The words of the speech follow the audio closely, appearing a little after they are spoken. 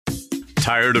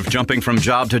Tired of jumping from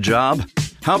job to job?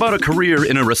 How about a career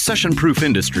in a recession-proof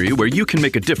industry where you can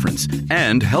make a difference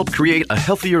and help create a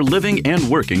healthier living and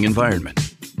working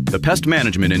environment? The pest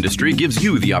management industry gives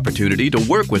you the opportunity to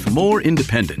work with more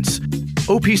independence.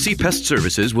 OPC Pest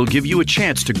Services will give you a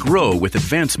chance to grow with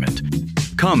advancement.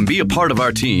 Come be a part of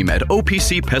our team at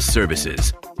OPC Pest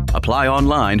Services. Apply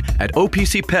online at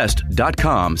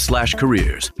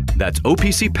opcpest.com/careers. That's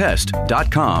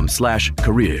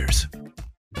opcpest.com/careers.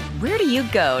 Where do you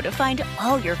go to find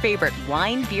all your favorite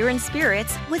wine, beer, and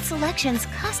spirits with selections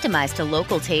customized to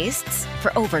local tastes?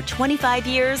 For over 25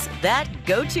 years, that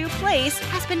go-to place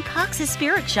has been Cox's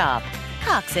Spirit Shop.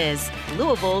 Cox's,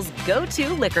 Louisville's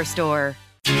go-to liquor store.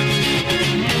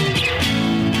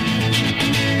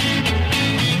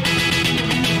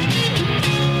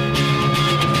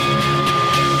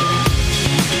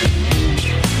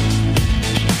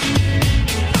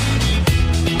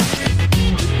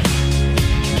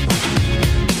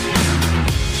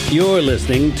 You're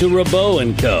listening to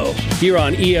Rabaut Co. here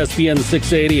on ESPN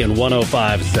 680 and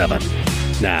 105.7.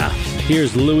 Now,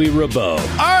 here's Louis Rabaut.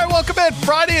 All right, welcome in.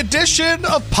 Friday edition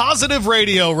of Positive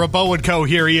Radio. Rabaut Co.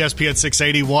 here, ESPN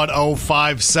 680,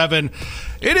 105.7.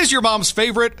 It is your mom's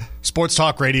favorite sports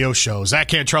talk radio show. Zach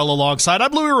Cantrell alongside.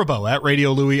 I'm Louis Rabaut at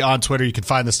Radio Louis on Twitter. You can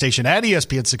find the station at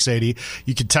ESPN 680.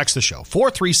 You can text the show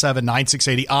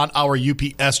 437-9680 on our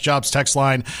UPS Jobs text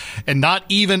line, and not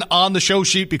even on the show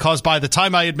sheet, because by the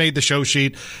time I had made the show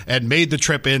sheet and made the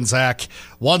trip in, Zach,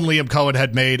 one Liam Cohen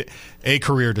had made a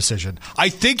career decision. I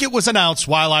think it was announced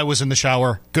while I was in the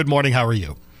shower. Good morning. How are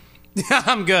you?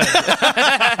 I'm good.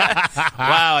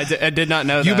 Wow, I did not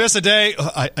know that. You miss a day?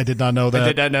 I did not know that. I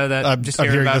did not know that. I'm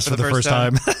hearing this for the first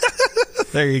time.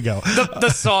 There you go. The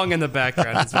song in the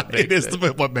background is what makes it. It is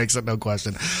what makes it, no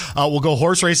question. We'll go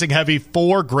horse racing heavy.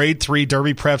 4 Grade 3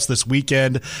 Derby preps this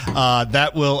weekend.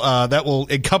 That will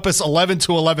encompass 11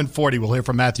 to 11:40. We'll hear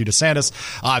from Matthew DeSantis.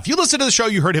 If you listen to the show,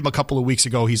 you heard him a couple of weeks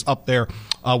ago. He's up there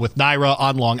with Naira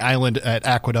on Long Island at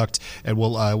Aqueduct, and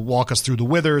will walk us through the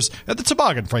Withers and the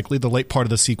Toboggan, frankly, the late part of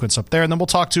the sequence up there. And then we'll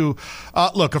talk to,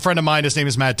 a friend of mine. His name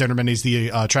is Matt Dinnerman. He's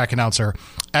the track announcer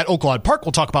at Oaklawn Park.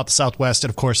 We'll talk about the Southwest and,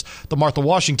 of course, the Martha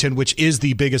Washington, which is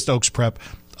the biggest Oaks prep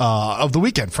of the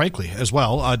weekend, frankly, as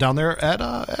well, down there at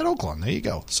Oaklawn. There you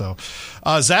go. So,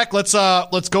 Zach, let's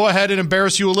go ahead and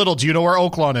embarrass you a little. Do you know where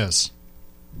Oaklawn is?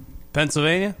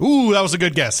 Pennsylvania? Ooh, that was a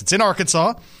good guess. It's in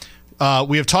Arkansas.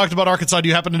 We have talked about Arkansas. Do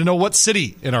you happen to know what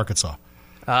city in Arkansas?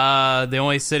 The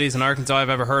only cities in Arkansas I've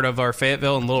ever heard of are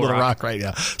Fayetteville and Little Rock. Right,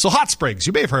 yeah. So Hot Springs,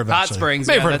 you may have heard of it. Hot Springs,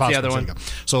 yeah, that's the other one.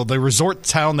 So the resort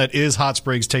town that is Hot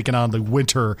Springs taking on the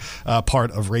winter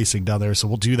part of racing down there. So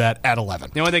we'll do that at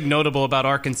 11. The only thing notable about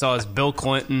Arkansas is Bill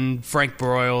Clinton, Frank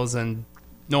Broyles, and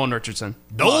Nolan Richardson.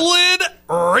 Nolan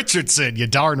Richardson, you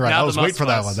darn right. Now I was waiting for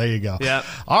that one. There you go. Yeah.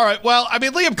 All right. Well, I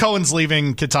mean, Liam Cohen's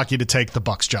leaving Kentucky to take the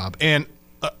Bucs job, and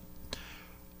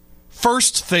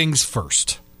first things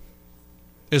first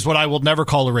is what I will never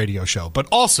call a radio show, but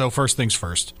also first things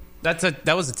first. That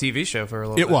was a TV show for a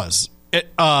little bit. It was.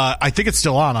 I think it's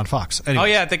still on Fox. Anyways. Oh,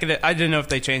 yeah, I didn't know if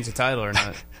they changed the title or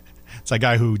not. It's that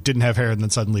guy who didn't have hair and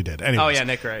then suddenly did. Anyways. Oh, yeah,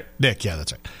 Nick Wright. Nick, yeah,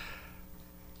 that's right.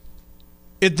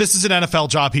 This is an NFL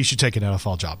job. He should take an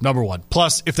NFL job, number one.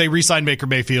 Plus, if they re-sign Baker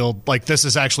Mayfield, this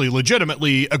is actually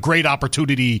legitimately a great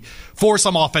opportunity for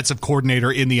some offensive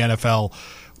coordinator in the NFL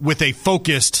with a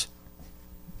focused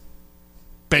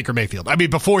Baker Mayfield. I mean,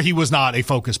 before he was not a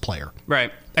focused player.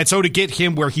 Right. And so to get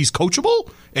him where he's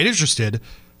coachable and interested,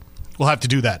 we'll have to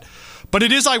do that. But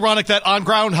it is ironic that on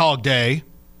Groundhog Day,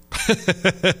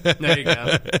 there you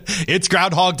go. It's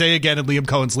Groundhog Day again, and Liam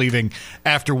Cohen's leaving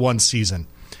after one season.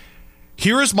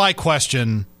 Here is my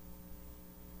question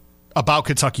about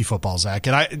Kentucky football, Zach,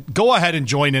 and I go ahead and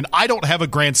join in. I don't have a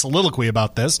grand soliloquy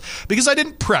about this because I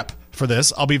didn't prep for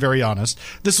this. I'll be very honest.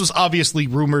 This was obviously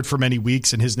rumored for many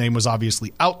weeks, and his name was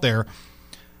obviously out there.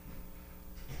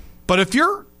 But if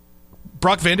you're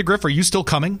Brock Vandegrift, are you still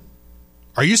coming?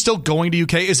 Are you still going to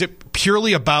UK? Is it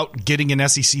purely about getting an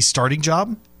SEC starting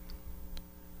job?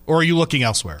 Or are you looking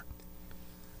elsewhere?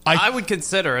 I would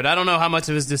consider it. I don't know how much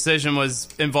of his decision was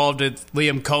involved with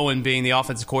Liam Cohen being the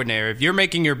offensive coordinator. If you're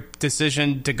making your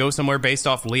decision to go somewhere based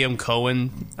off Liam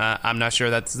Cohen, I'm not sure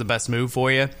that's the best move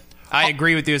for you. I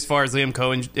agree with you as far as Liam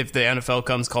Cohen. If the NFL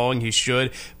comes calling, he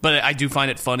should. But I do find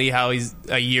it funny how he's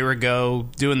a year ago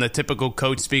doing the typical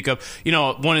coach speak up.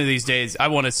 One of these days, I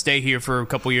want to stay here for a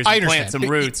couple years and plant some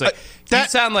roots. You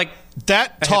sound like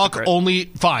that talk hypocrite. only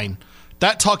fine.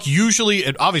 That talk usually,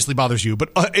 it obviously bothers you, but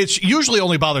it usually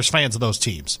only bothers fans of those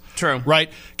teams. True.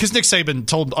 Right? Because Nick Saban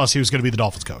told us he was going to be the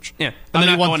Dolphins coach. Yeah. And then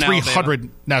he won 300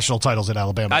 national titles at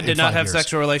Alabama. I did not have years.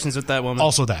 sexual relations with that woman.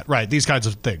 Also that, right. These kinds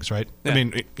of things, right? Yeah. I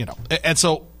mean, you know. And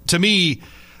so, to me,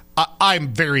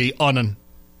 I'm very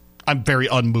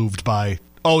unmoved by,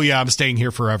 oh, yeah, I'm staying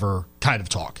here forever kind of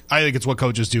talk. I think it's what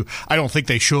coaches do. I don't think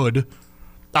they should.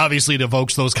 Obviously, it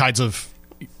evokes those kinds of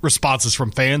responses from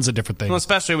fans and different things. Well,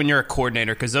 especially when you're a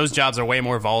coordinator, because those jobs are way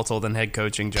more volatile than head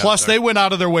coaching jobs. Plus, they went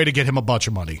out of their way to get him a bunch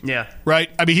of money. Yeah.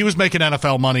 Right? I mean, he was making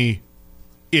NFL money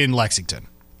in Lexington.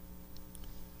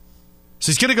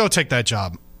 So he's going to go take that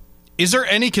job. Is there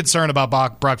any concern about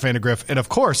Brock Vandagriff? And, of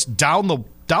course, down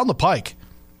the pike,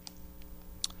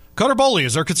 Cutter Boley.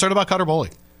 Is there concern about Cutter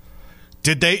Boley?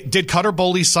 Did Cutter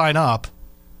Boley sign up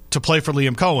to play for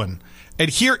Liam Cohen? And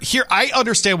here, I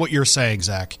understand what you're saying,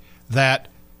 Zach, that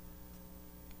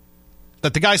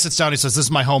the guy sits down and he says, this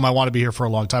is my home, I want to be here for a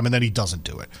long time, and then he doesn't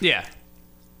do it. Yeah.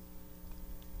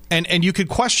 And you could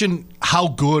question how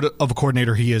good of a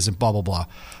coordinator he is and blah, blah, blah.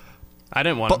 I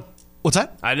didn't want him. What's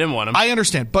that? I didn't want him. I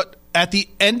understand. But at the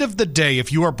end of the day,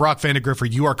 if you are Brock Vandagriff or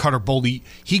you are Cutter Boley,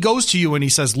 he goes to you and he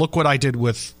says, look what I did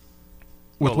with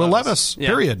Will Levis,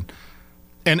 period.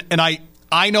 And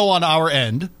I know on our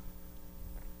end,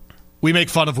 we make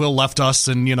fun of Will left us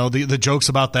and, you know, the jokes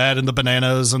about that and the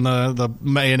bananas and the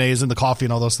mayonnaise and the coffee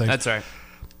and all those things. That's right.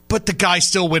 But the guy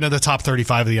still went in the top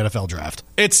 35 of the NFL draft.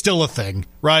 It's still a thing,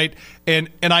 right? And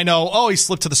I know, he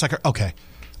slipped to the second. Okay.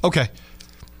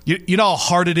 You know how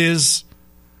hard it is?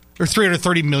 There are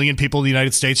 330 million people in the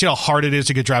United States. You know how hard it is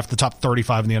to get drafted the top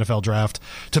 35 in the NFL draft,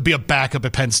 to be a backup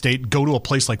at Penn State, go to a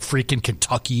place like freaking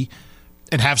Kentucky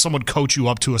and have someone coach you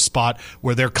up to a spot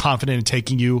where they're confident in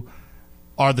taking you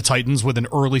are the Titans with an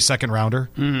early second rounder.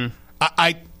 Mm-hmm.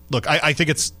 I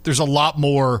think there's a lot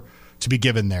more to be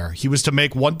given there. He was to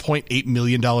make $1.8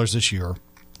 million this year.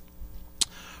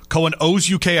 Cohen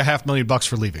owes UK $500,000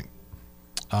 for leaving,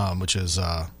 which is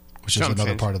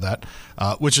another part of that,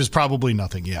 which is probably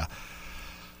nothing. Yeah.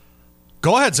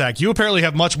 Go ahead, Zach. You apparently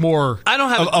have much more. I don't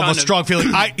have of a strong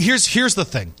feeling. Here's the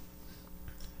thing.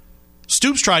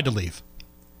 Stoops tried to leave.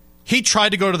 He tried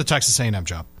to go to the Texas A&M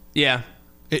job. Yeah.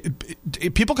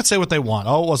 People could say what they want.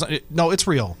 Oh, it wasn't. No, it's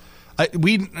real.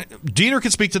 Diener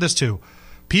can speak to this too.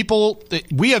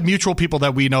 We have mutual people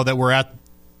that we know that were at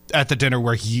the dinner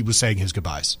where he was saying his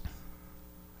goodbyes,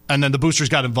 and then the boosters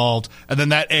got involved, and then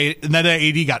that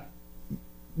AD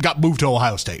got moved to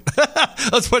Ohio State.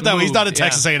 Let's put it that way. He's not at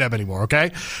Texas A&M anymore.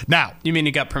 Okay, now you mean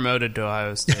he got promoted to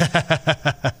Ohio State?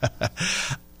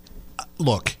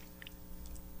 Look,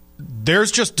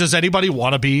 does anybody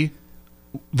want to be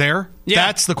there? Yeah.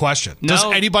 That's the question. No. Does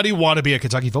anybody want to be a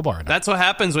Kentucky football right now? That's what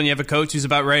happens when you have a coach who's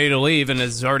about ready to leave and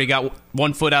has already got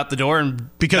one foot out the door. And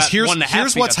because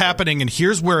here's what's happening, and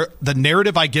here's where the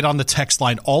narrative I get on the text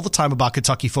line all the time about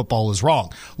Kentucky football is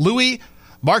wrong. Louis,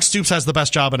 Mark Stoops has the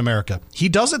best job in America. He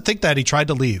doesn't think that. He tried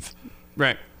to leave.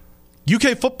 Right.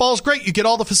 UK football is great. You get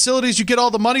all the facilities. You get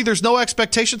all the money. There's no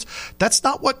expectations. That's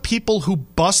not what people who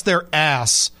bust their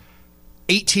ass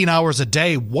 18 hours a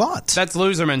day want. That's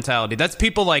loser mentality. That's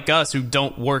people like us who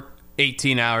don't work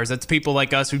 18 hours. That's people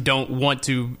like us who don't want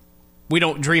to. We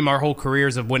don't dream our whole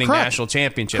careers of winning national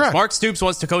championships. Correct. Mark Stoops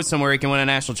wants to coach somewhere he can win a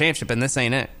national championship, and this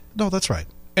ain't it. No, that's right.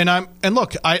 And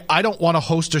look, I don't want to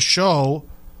host a show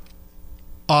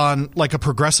on like a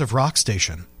progressive rock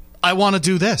station. I want to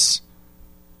do this.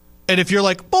 And if you're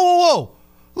like, whoa,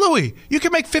 Louis, you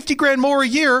can make $50,000 more a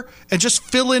year and just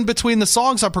fill in between the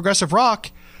songs on progressive rock,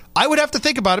 I would have to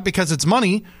think about it because it's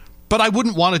money, but I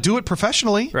wouldn't want to do it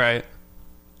professionally. Right.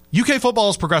 UK football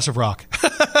is progressive rock.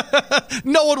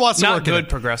 No one wants to work in it. Not good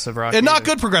progressive rock. And not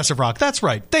good progressive rock. That's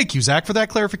right. Thank you, Zach, for that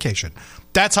clarification.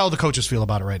 That's how the coaches feel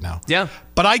about it right now. Yeah.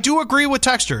 But I do agree with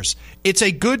texters. It's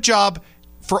a good job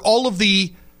for all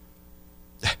the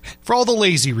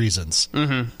lazy reasons.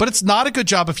 Mm-hmm. But it's not a good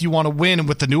job if you want to win. And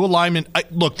with the new alignment,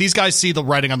 look, these guys see the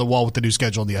writing on the wall with the new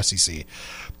schedule in the SEC.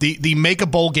 The make a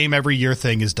bowl game every year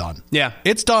thing is done. Yeah.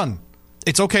 It's done.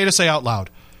 It's okay to say out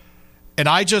loud. And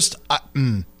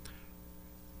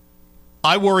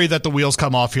I worry that the wheels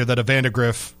come off here, that if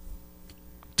Vandagriff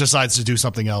decides to do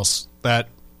something else, that,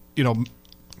 you know.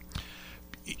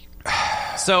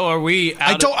 So are we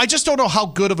I just don't know how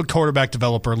good of a quarterback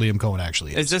developer Liam Cohen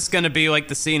actually is. Is this going to be like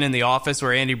the scene in The Office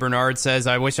where Andy Bernard says,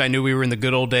 I wish I knew we were in the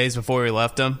good old days before we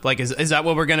left them? Like, is that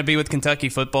what we're going to be with Kentucky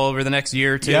football over the next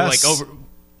year or two? Yes. Like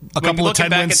a couple of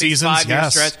 10-win seasons,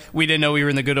 yes. Stretch, we didn't know we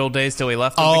were in the good old days till we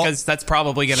left them, because that's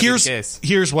probably going to be the case.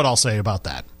 Here's what I'll say about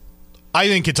that. I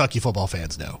think Kentucky football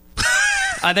fans know.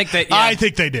 I think that. Yeah. I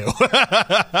think they do.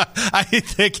 I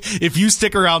think if you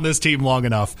stick around this team long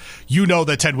enough, you know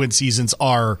that 10-win seasons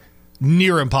are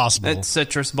near impossible. It's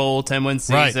Citrus Bowl, 10-win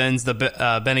seasons, right.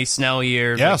 The Benny Snell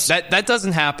year. Yes. That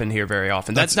doesn't happen here very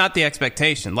often. That's not the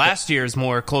expectation. Last year is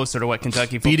more closer to what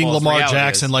Kentucky football's beating Lamar reality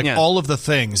Jackson, is. all of the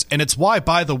things. And it's why,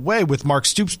 by the way, with Mark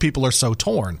Stoops, people are so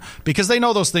torn. Because they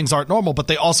know those things aren't normal, but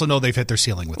they also know they've hit their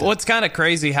ceiling with it. Well, it's kind of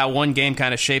crazy how one game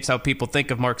kind of shapes how people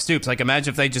think of Mark Stoops. Like,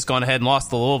 imagine if they just gone ahead and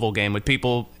lost the Louisville game. Would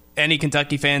people... any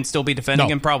Kentucky fan still be defending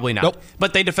him? Probably not. Nope.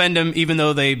 But they defend him even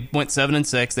though they went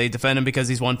 7-6. They defend him because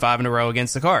he's won 5 in a row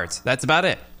against the Cards. That's about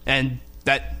it. And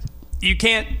that you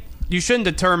shouldn't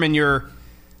determine your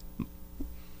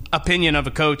opinion of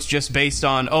a coach just based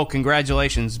on, oh,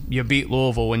 congratulations, you beat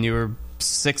Louisville when you were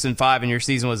 6-5 and your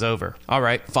season was over. All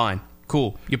right, fine,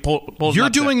 cool. You pulled. You're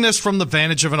doing this from the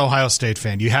vantage of an Ohio State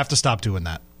fan. You have to stop doing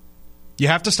that. You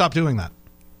have to stop doing that.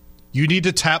 You need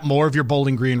to tap more of your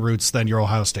Bowling Green roots than your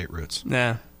Ohio State roots.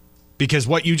 Yeah. Because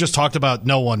what you just talked about,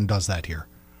 no one does that here.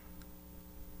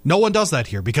 No one does that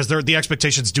here because the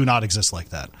expectations do not exist like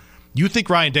that. You think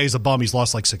Ryan Day's a bum, he's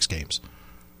lost like 6 games.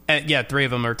 Yeah, 3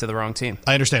 of them are to the wrong team.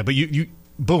 I understand, but you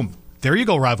boom, there you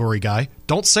go, rivalry guy.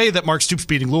 Don't say that Mark Stoops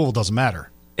beating Louisville doesn't matter.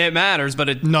 It matters, but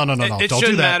it no. It Don't shouldn't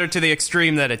do that. matter to the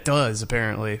extreme that it does.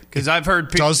 Apparently, because I've heard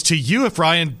people does to you if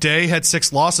Ryan Day had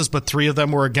 6 losses, but 3 of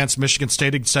them were against Michigan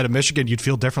State instead of Michigan, you'd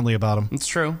feel differently about him. It's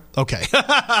true. Okay.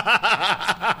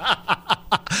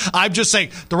 I'm just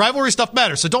saying the rivalry stuff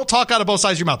matters, so don't talk out of both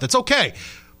sides of your mouth. It's okay.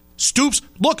 Stoops,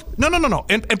 look, no.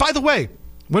 And by the way,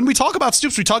 when we talk about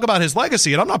Stoops, we talk about his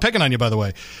legacy, and I'm not picking on you, by the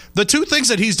way. The 2 things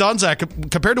that he's done, Zach,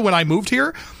 compared to when I moved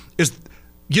here, is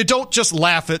you don't just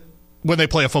laugh at when they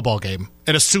play a football game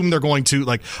and assume they're going to,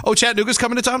 like, oh, Chattanooga's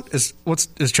coming to town? Is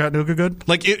Chattanooga good?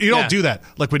 Like, you don't do that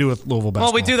like we do with Louisville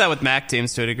basketball. Well, we do that with MAC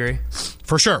teams to a degree.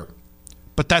 For sure.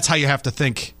 But that's how you have to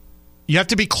think. You have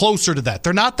to be closer to that.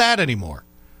 They're not that anymore.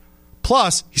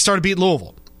 Plus, he started beating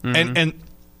Louisville. Mm-hmm. And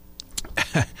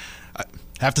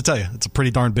I have to tell you, it's a pretty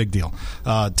darn big deal.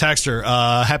 Texter,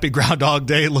 happy Groundhog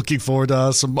Day. Looking forward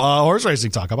to some horse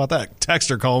racing talk. How about that?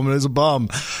 Texter, Coleman is a bum.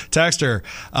 Texter,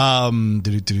 I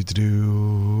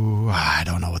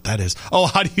don't know what that is. Oh,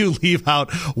 how do you leave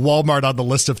out Walmart on the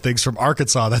list of things from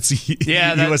Arkansas? That's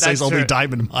USA's that's only true.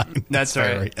 diamond mine. That's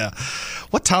right. Yeah.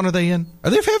 What town are they in? Are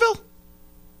they in Fayetteville?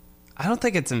 I don't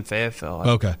think it's in Fayetteville.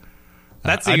 Okay.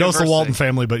 That's the I know it's the university. Walton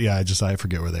family, but yeah, I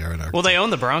forget where they are in Arkansas. Well, they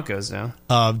own the Broncos now.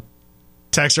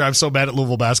 Texter, I'm so mad at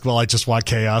Louisville basketball. I just want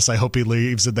chaos. I hope he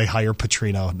leaves and they hire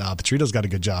Petrino. Nah, Petrino's got a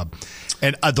good job.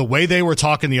 And the way they were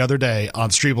talking the other day on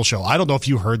Strebel Show, I don't know if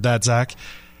you heard that, Zach.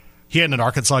 He had an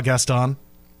Arkansas guest on,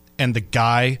 and the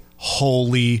guy,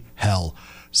 holy hell,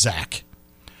 Zach.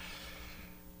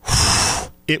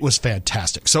 It was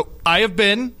fantastic. So I have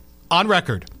been on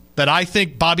record that I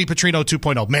think Bobby Petrino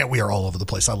 2.0. Man, we are all over the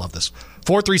place. I love this.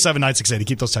 437-9680.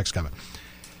 Keep those texts coming.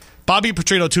 Bobby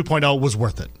Petrino 2.0 was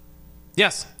worth it.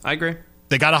 Yes, I agree.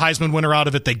 They got a Heisman winner out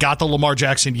of it. They got the Lamar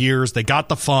Jackson years. They got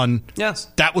the fun. Yes.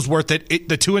 That was worth it.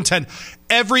 The 2-10.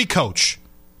 Every coach,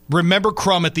 remember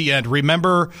Crum at the end.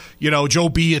 Remember, Joe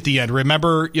B at the end.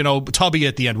 Remember, Tubby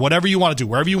at the end. Whatever you want to do,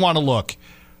 wherever you want to look.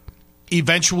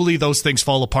 Eventually, those things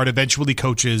fall apart. Eventually,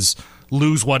 coaches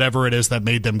lose whatever it is that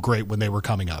made them great when they were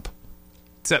coming up.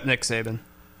 Except Nick Saban.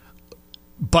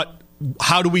 But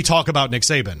how do we talk about Nick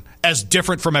Saban? As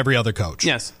different from every other coach.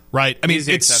 Yes. Right? I mean,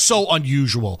 it's so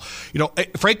unusual.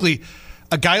 Frankly,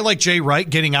 a guy like Jay Wright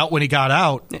getting out when he got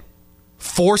out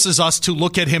forces us to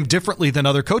look at him differently than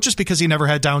other coaches because he never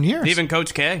had down years. Even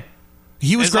Coach K.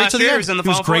 He was great to the end. He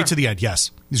was great to the end,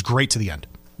 yes. He's great to the end.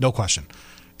 No question.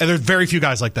 And there's very few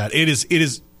guys like that. It is.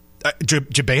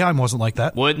 Boeheim wasn't like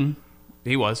that. Wooden.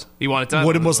 He was. He wanted to.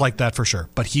 Wooden was like that for sure.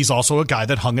 But he's also a guy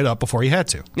that hung it up before he had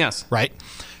to. Yes. Right?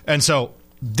 And so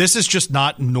this is just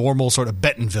not normal sort of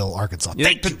Bentonville, Arkansas.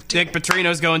 Nick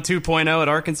Petrino's going 2.0 at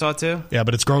Arkansas too? Yeah,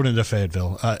 but it's grown into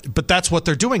Fayetteville. But that's what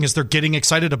they're doing is they're getting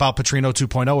excited about Petrino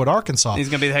 2.0 at Arkansas. He's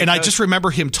going to be the head coach. I just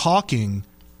remember him talking,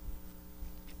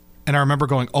 and I remember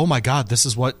going, oh my God, this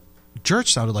is what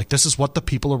Church sounded like. This is what the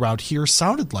people around here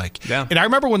sounded like. Yeah. And I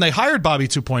remember when they hired Bobby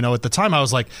 2.0 at the time, I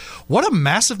was like, what a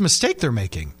massive mistake they're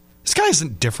making. This guy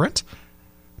isn't different.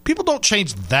 People don't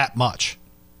change that much.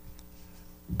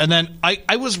 And then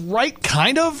I was right,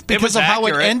 kind of, because of how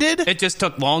it ended. It just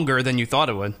took longer than you thought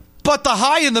it would. But the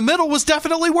high in the middle was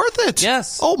definitely worth it.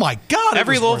 Yes. Oh, my God.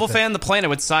 Every Louisville fan on the planet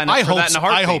would sign up for that in a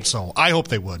heartbeat. I hope so. I hope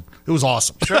they would. It was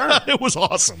awesome. Sure. It was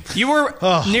awesome. You were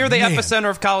near the epicenter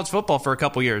of college football for a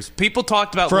couple years. People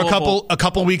talked about for Louisville. a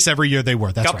couple weeks every year they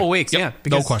were. That's a couple right. weeks, yep.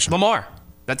 yeah. No question. Lamar.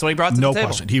 That's what he brought to the table. No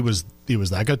question. He was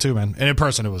that good too, man. And in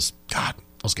person, it was, God,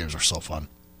 those games were so fun.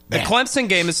 The Clemson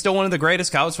game is still one of the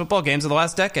greatest college football games of the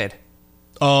last decade.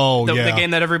 Oh, the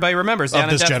game that everybody remembers down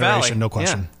of this in Death generation, Valley. No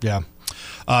question. Yeah.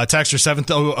 Texter, seventh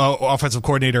offensive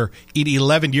coordinator in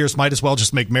 11 years. Might as well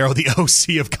just make Merrill the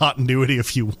OC of continuity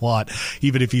if you want,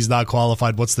 even if he's not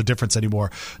qualified. What's the difference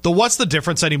anymore? The what's the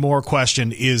difference anymore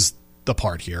question is the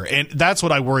part here. And that's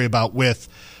what I worry about with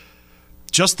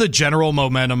just the general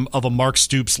momentum of a Mark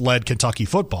Stoops-led Kentucky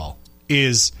football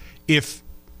is if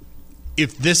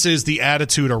this is the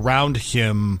attitude around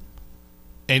him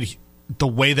and the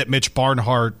way that Mitch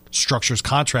Barnhart structures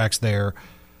contracts there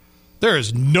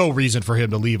is no reason for him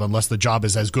to leave unless the job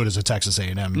is as good as a Texas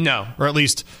A&M. No. Or at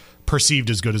least perceived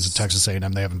as good as a Texas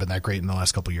A&M. They haven't been that great in the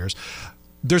last couple of years.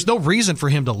 There's no reason for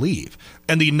him to leave.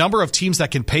 And the number of teams that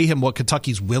can pay him what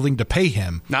Kentucky's willing to pay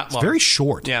him is very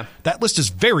short. Yeah. That list is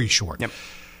very short. Yep.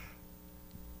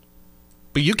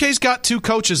 But UK's got 2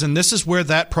 coaches, and this is where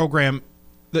that program,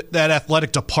 that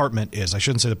athletic department is. I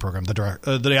shouldn't say the program,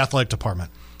 the athletic department.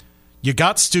 You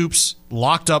got Stoops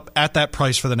locked up at that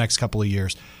price for the next couple of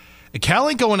years. Cal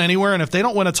ain't going anywhere, and if they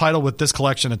don't win a title with this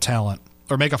collection of talent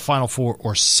or make a Final Four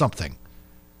or something,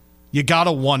 you got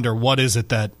to wonder what is it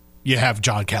that you have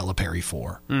John Calipari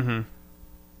for. Mm-hmm.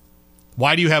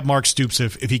 Why do you have Mark Stoops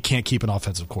if he can't keep an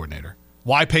offensive coordinator?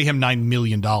 Why pay him $9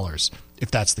 million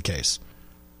if that's the case?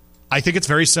 I think it's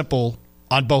very simple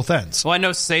on both ends. Well, I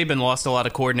know Saban lost a lot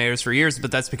of coordinators for years,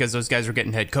 but that's because those guys were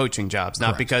getting head coaching jobs,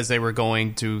 not because they were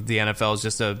going to the NFL as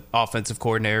just an offensive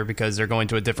coordinator because they're going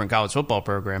to a different college football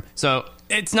program. So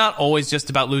it's not always just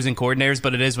about losing coordinators,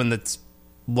 but it is when it's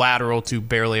lateral to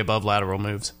barely above lateral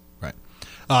moves. Right.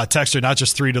 Texter, not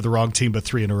just 3 to the wrong team, but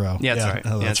 3 in a row. Yeah, that's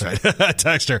right. Oh, that's right.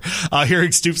 Texter,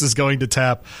 hearing Stoops is going to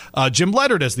tap Jim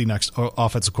Leonard as the next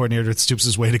offensive coordinator. It's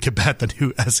Stoops' way to combat the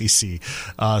new SEC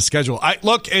schedule.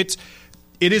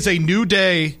 It is a new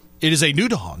day. It is a new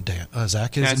dawn, Dan.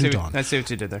 Zach, it is a new dawn. I see what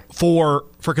you did there. For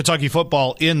Kentucky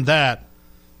football, in that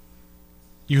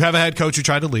you have a head coach who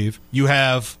tried to leave. You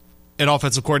have an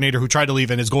offensive coordinator who tried to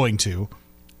leave and is going to.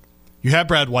 You have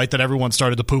Brad White that everyone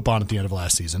started to poop on at the end of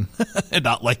last season and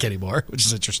not like anymore, which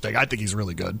is interesting. I think he's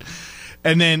really good.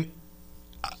 And then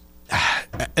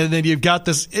you've got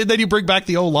this, and then you bring back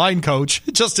the O-line coach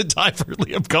just in time for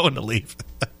Liam Cohen to leave.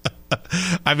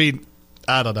 I mean,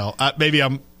 I don't know. Maybe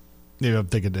I'm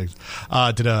thinking things.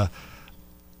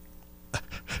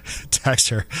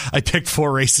 Texter, I picked 4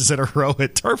 races in a row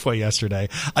at Turfway yesterday.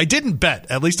 I didn't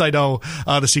bet. At least I know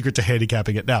the secret to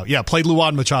handicapping it now. Yeah, played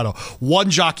Luan Machado. One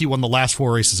jockey won the last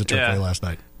 4 races at Turfway last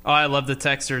night. Oh, I love the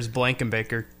Texter's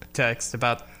Blankenbaker text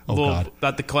about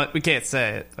about the we can't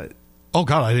say it, but oh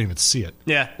God, I didn't even see it.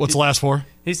 Yeah, what's the last 4?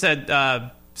 He said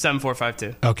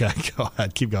 7452. Okay, go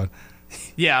ahead, keep going.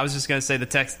 Yeah, I was just gonna say the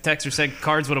Texter said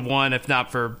Cards would have won if not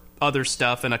for other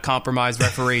stuff and a compromised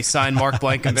referee. Signed Mark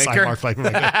Blankenbaker. Signed Mark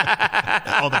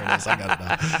Blankenbaker. Oh, there it is. I got it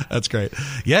now. That's great.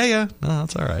 Yeah. No,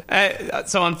 that's all right.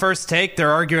 So on First Take,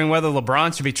 they're arguing whether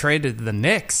LeBron should be traded to the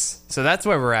Knicks. So that's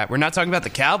where we're at. We're not talking about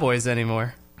the Cowboys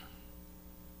anymore.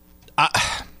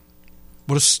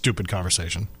 What a stupid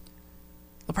conversation.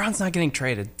 LeBron's not getting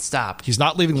traded. Stop. He's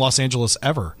not leaving Los Angeles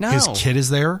ever. No. His kid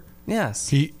is there. Yes.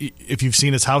 If you've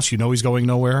seen his house, you know he's going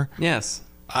nowhere. Yes.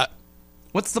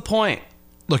 What's the point?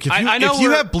 Look, if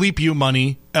you have bleep you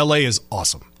money, LA is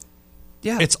awesome.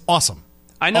 Yeah. It's awesome.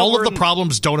 I know all of the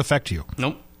problems don't affect you.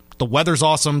 Nope. The weather's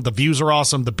awesome. The views are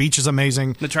awesome. The beach is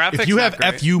amazing. The traffic's If you have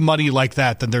not great. FU money like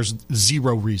that, then there's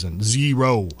zero reason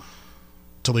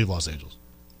to leave Los Angeles.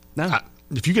 No.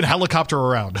 If you can helicopter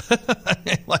around,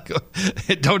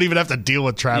 don't even have to deal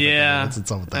with traffic. Yeah. That's its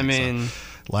own thing. I mean, so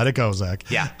let it go, Zach.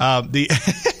 Yeah.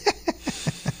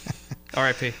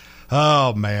 R.I.P.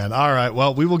 Oh, man. All right.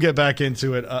 Well, we will get back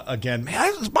into it again.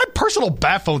 Man, my personal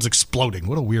bat phone's exploding.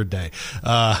 What a weird day.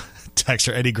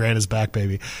 Texter, Eddie Grant is back,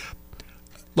 baby.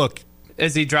 Look.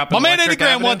 Is he dropping? My man Eddie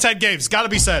Grant won 10 games. Got to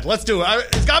be said. Let's do it.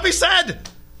 It's got to be said.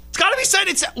 It's got to be said.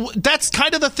 That's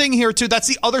kind of the thing here, too. That's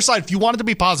the other side. If you wanted to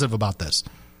be positive about this.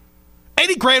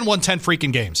 Eddie Grant won 10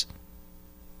 freaking games.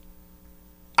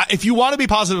 If you want to be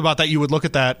positive about that, you would look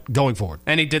at that going forward.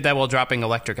 And he did that while dropping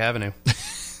Electric Avenue.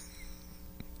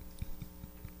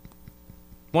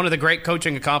 One of the great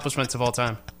coaching accomplishments of all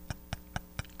time.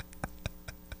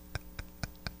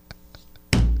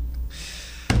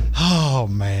 Oh,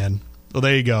 man. Well,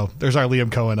 there you go. There's our Liam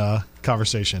Cohen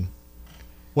conversation.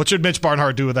 What should Mitch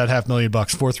Barnhart do with that $500,000?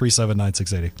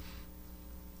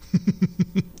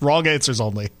 437-9680. Wrong answers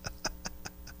only.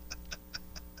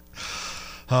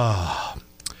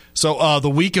 So the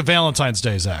week of Valentine's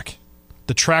Day, Zach,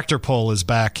 the tractor pull is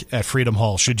back at Freedom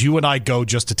Hall. Should you and I go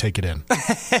just to take it in?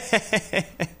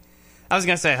 I was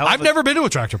going to say, I've never been to a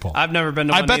tractor pull. I've never been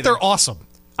to I one bet either. they're awesome.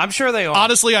 I'm sure they are.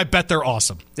 Honestly, I bet they're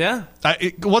awesome. Yeah.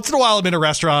 Once in a while, I'm in a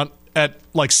restaurant at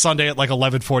like Sunday at like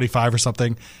 11:45 or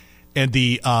something, and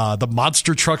the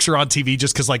monster trucks are on TV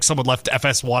just because like someone left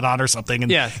FS1 on or something,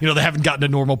 and they haven't gotten to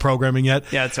normal programming yet.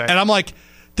 Yeah, that's right. And I'm like,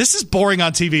 this is boring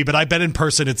on TV, but I bet in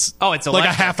person it's like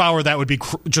a half hour that would be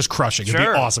just crushing. It'd be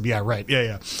awesome. Yeah, right.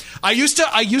 Yeah. I used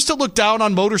to look down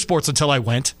on motorsports until I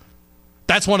went.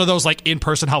 That's one of those like in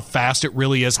person, how fast it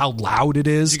really is, how loud it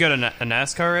is. Did you go to a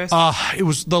NASCAR race? It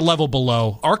was the level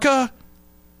below ARCA.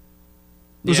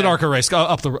 It was an ARCA race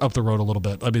up the road a little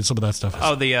bit. I mean, some of that stuff.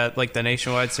 Oh, the like the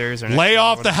Nationwide Series. Or Lay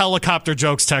off the helicopter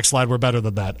jokes, text line. We're better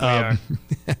than that.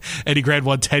 Eddie Grant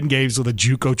won 10 games with a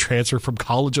JUCO transfer from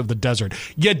College of the Desert.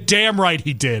 Yeah, damn right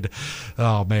he did.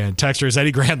 Oh man, texter, is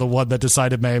Eddie Grant the one that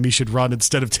decided Miami should run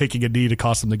instead of taking a knee to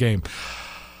cost him the game?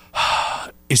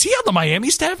 Is he on the Miami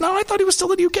staff now? I thought he was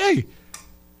still in UK.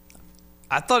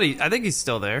 I think he's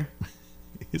still there.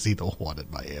 Is he the one in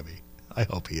Miami? I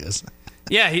hope he is.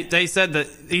 Yeah, they said that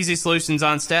Easy Solutions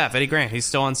on staff. Eddie Grant, he's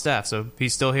still on staff, so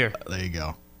he's still here. There you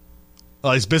go.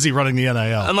 Well, he's busy running the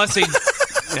NIL. Unless he...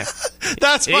 Yeah.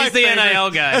 He's the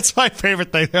NIL guy. That's my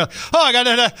favorite thing. Oh, I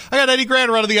got Eddie Grant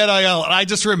running the NIL. And I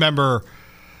just remember...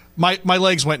 My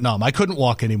legs went numb. I couldn't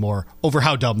walk anymore over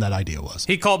how dumb that idea was.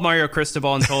 He called Mario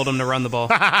Cristobal and told him to run the ball.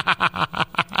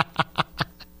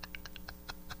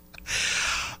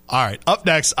 All right, up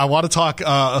next, I want to talk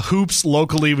hoops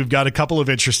locally. We've got a couple of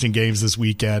interesting games this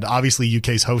weekend. Obviously,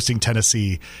 UK's hosting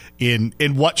Tennessee in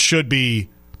what should be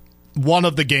one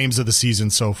of the games of the season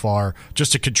so far.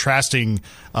 Just a contrasting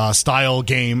style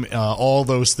game, all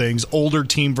those things. Older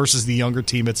team versus the younger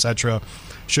team, etc.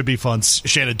 Should be fun.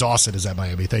 Shannon Dawson is at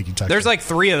Miami. Thank you, Texas. There's like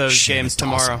 3 of those games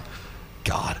tomorrow.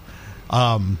 God.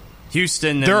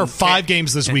 Houston. There are 5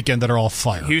 games this weekend that are all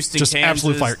fire. Houston, just Kansas,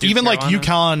 absolute fire. Duke, even Carolina. like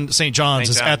UConn, St. John's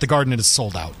is at the Garden and is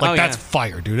sold out. Like that's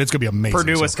fire, dude. It's gonna be amazing.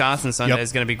 Purdue, Wisconsin Sunday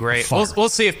is gonna be great. We'll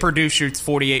see if Purdue shoots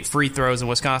 48 free throws and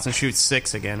Wisconsin shoots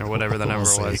 6 again, or whatever the number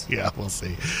was. Yeah, we'll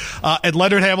see. And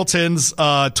Leonard Hamilton's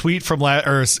quote from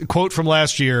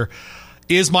last year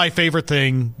is my favorite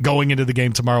thing going into the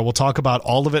game tomorrow. We'll talk about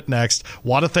all of it next.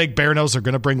 Want to thank Bear Nose. They're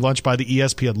going to bring lunch by the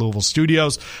ESPN Louisville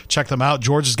studios. Check them out.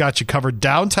 George has got you covered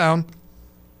downtown,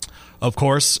 of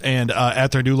course, and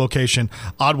at their new location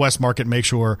on West Market. Make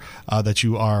sure that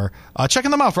you are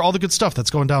checking them out for all the good stuff that's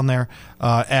going down there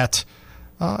at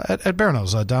Bear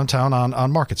Nose, downtown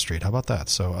on Market Street. How about that?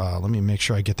 So let me make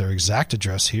sure I get their exact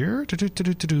address here.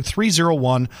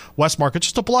 301 West Market,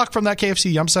 just a block from that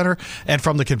KFC Yum Center and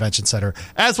from the Convention Center.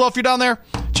 As well, if you're down there,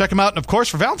 check them out. And, of course,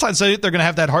 for Valentine's Day, they're going to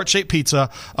have that heart-shaped pizza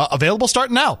available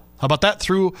starting now. How about that?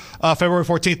 Through February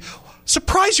 14th.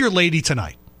 Surprise your lady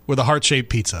tonight with a heart-shaped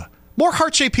pizza. More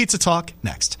heart-shaped pizza talk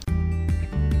next.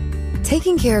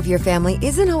 Taking care of your family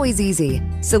isn't always easy,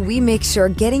 so we make sure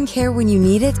getting care when you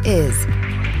need it is.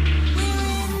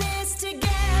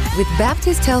 With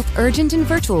Baptist Health Urgent and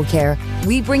Virtual Care,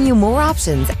 we bring you more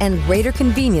options and greater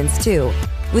convenience, too.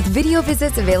 With video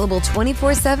visits available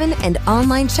 24/7 and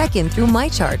online check-in through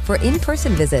MyChart for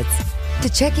in-person visits. To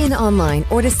check in online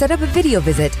or to set up a video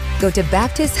visit, go to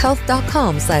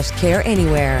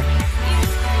baptisthealth.com/careanywhere.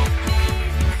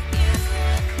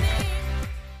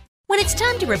 When it's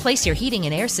time to replace your heating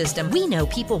and air system, we know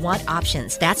people want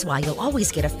options. That's why you'll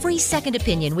always get a free second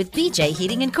opinion with BJ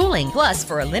Heating and Cooling. Plus,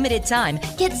 for a limited time,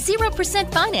 get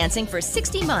 0% financing for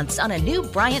 60 months on a new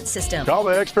Bryant system. Call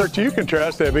the experts you can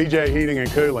trust at BJ Heating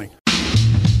and Cooling.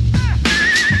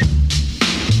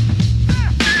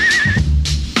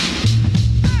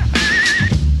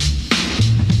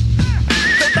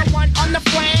 Put the one on the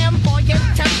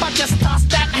flamboyant temper, just toss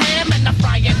that ham in the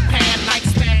frying pan like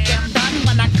spam. Done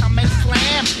when I come and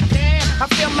slam. Damn, I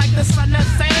feel like the son of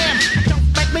Sam.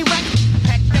 Don't make me wreck.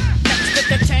 Hectic, next to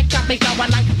the tank, got me going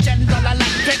like General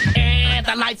Electric. And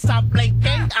the lights are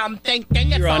blinking. I'm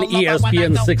thinking You're on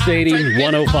ESPN 680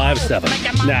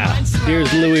 1057. Now,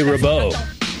 here's Louis Rabaut.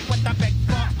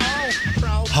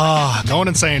 Going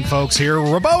insane, folks, here.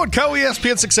 Rabaut Co,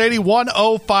 ESPN 680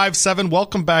 1057.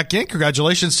 Welcome back in.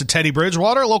 Congratulations to Teddy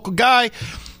Bridgewater, local guy,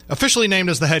 officially named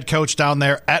as the head coach down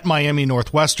there at Miami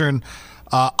Northwestern.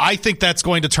 I think that's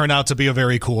going to turn out to be a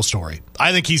very cool story.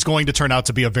 I think he's going to turn out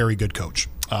to be a very good coach.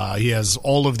 He has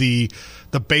all of the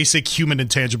basic human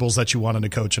intangibles that you want in a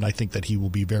coach, and I think that he will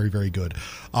be very, very good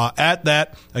at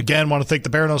that. Again, want to thank the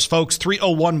Bear Nose folks,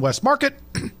 301 West Market,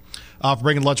 for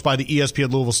bringing lunch by the ESPN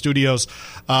Louisville studios.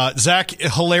 Zach,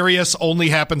 hilarious, only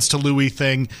happens to Louis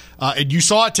thing, and you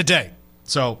saw it today.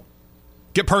 So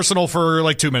get personal for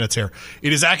like 2 minutes here.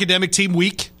 It is academic team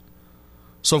week.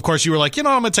 So, of course, you were like, I'm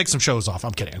going to take some shows off.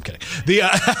 I'm kidding.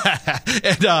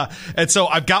 And so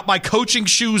I've got my coaching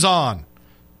shoes on.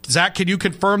 Zach, can you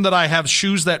confirm that I have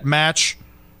shoes that match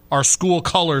our school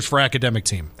colors for academic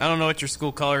team? I don't know what your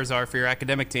school colors are for your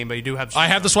academic team, but you do have shoes. I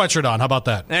have the sweatshirt on. How about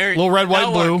that? There, little red, white,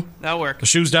 and blue. That'll work. The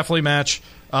shoes definitely match.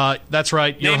 That's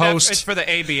right. Your host. It's for the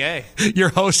ABA. Your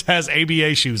host has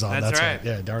ABA shoes on. That's right.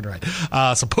 Yeah, darn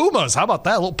right. So Pumas. How about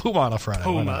that? A little Puma on a Friday.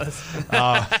 Pumas.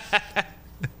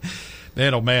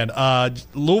 Man, oh man.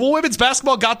 Louisville women's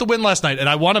basketball got the win last night, and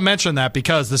I want to mention that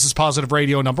because this is Positive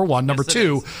Radio, number one. Number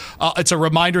two, it's a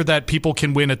reminder that people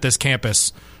can win at this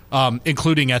campus,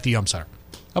 including at the Center.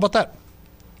 How about that?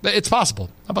 It's possible.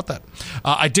 How about that?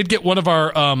 I did get one of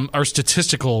our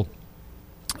statistical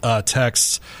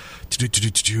texts.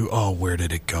 Oh, where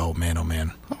did it go? Man, oh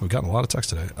man. Oh, we've gotten a lot of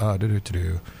texts today.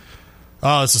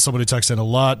 This is somebody texting a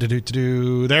lot.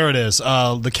 There it is.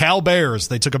 The Cal Bears,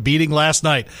 they took a beating last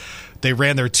night. They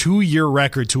ran their 2-year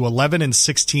record to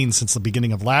 11-16 since the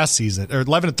beginning of last season, or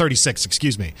 11-36,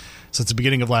 excuse me, since the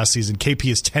beginning of last season.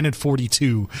 KP is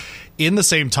 10-42 in the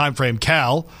same time frame.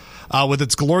 Cal, with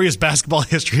its glorious basketball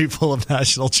history full of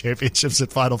national championships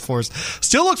and Final Fours,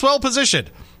 still looks well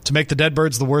positioned to make the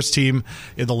Deadbirds the worst team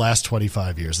in the last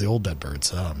 25 years. The old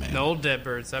Deadbirds. Oh, man. The old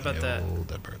Deadbirds. How about that? Old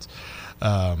Deadbirds.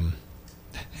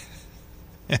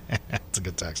 That's a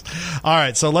good text. All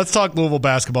right, so let's talk Louisville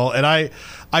basketball. And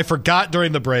I forgot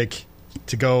during the break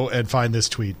to go and find this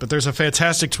tweet, but there's a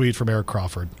fantastic tweet from Eric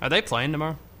Crawford. Are they playing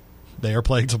tomorrow? They are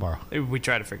playing tomorrow. We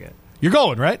try to forget. You're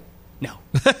going, right? No.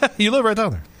 You live right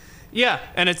down there. Yeah,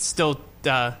 and it's still,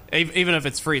 even if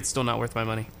it's free, it's still not worth my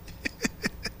money.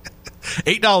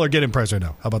 $8 get-in price right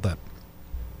now. How about that?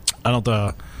 I don't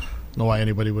know why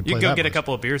anybody would play that. You can go get much. a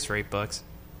couple of beers for $8.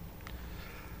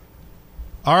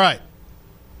 All right.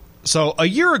 So a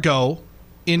year ago,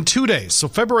 in 2 days, so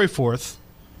February 4th,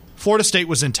 Florida State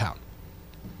was in town.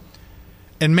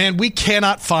 And, man, we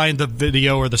cannot find the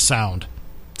video or the sound.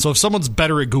 So if someone's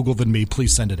better at Google than me,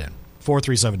 please send it in.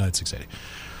 437-9680.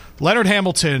 Leonard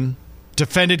Hamilton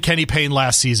defended Kenny Payne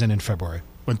last season in February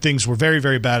when things were very,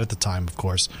 very bad at the time, of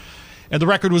course. And the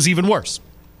record was even worse.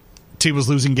 The team was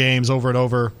losing games over and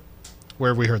over. Where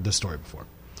have we heard this story before?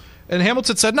 And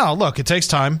Hamilton said, no, look, it takes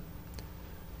time.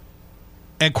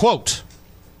 And quote,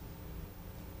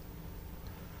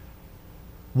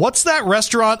 what's that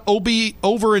restaurant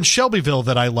over in Shelbyville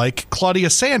that I like,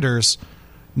 Claudia Sanders?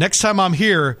 Next time I'm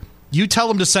here, you tell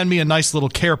them to send me a nice little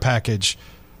care package.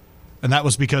 And that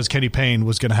was because Kenny Payne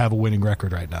was going to have a winning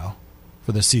record right now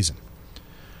for this season.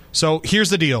 So here's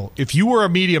the deal. If you were a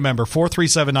media member,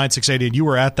 437-9680, and you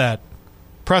were at that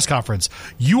press conference,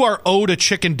 you are owed a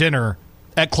chicken dinner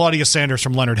at Claudia Sanders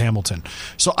from Leonard Hamilton.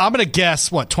 So I'm going to guess,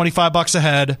 $25 a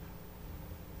head,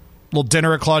 little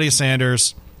dinner at Claudia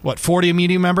Sanders. 40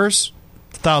 media members?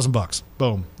 $1,000.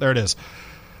 Boom. There it is.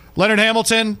 Leonard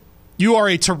Hamilton, you are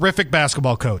a terrific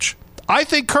basketball coach. I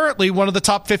think currently one of the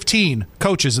top 15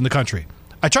 coaches in the country.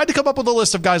 I tried to come up with a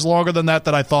list of guys longer than that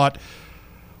I thought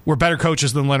were better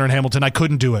coaches than Leonard Hamilton. I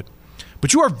couldn't do it.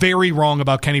 But you are very wrong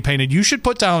about Kenny Payne, and you should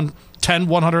put down 10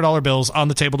 $100 bills on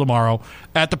the table tomorrow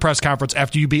at the press conference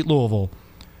after you beat Louisville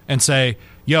and say,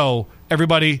 yo,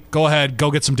 everybody, go ahead, go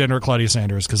get some dinner at Claudia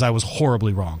Sanders, because I was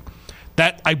horribly wrong.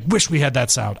 I wish we had that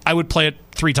sound. I would play it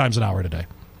 3 times an hour today.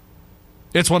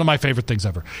 It's one of my favorite things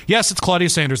ever. Yes, it's Claudia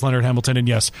Sanders, Leonard Hamilton, and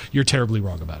yes, you're terribly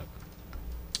wrong about it.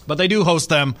 But they do host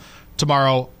them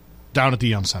tomorrow down at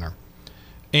the Center.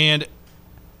 And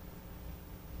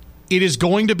it is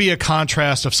going to be a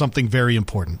contrast of something very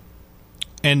important.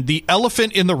 And the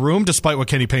elephant in the room, despite what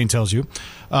Kenny Payne tells you,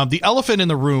 the elephant in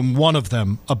the room, one of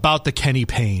them, about the Kenny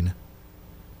Payne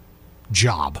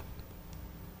job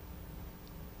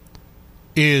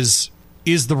is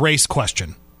the race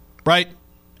question, right?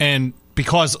 And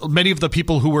because many of the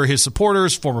people who were his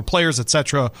supporters, former players,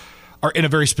 etc., are in a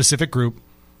very specific group,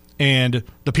 and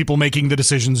the people making the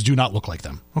decisions do not look like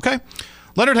them, okay?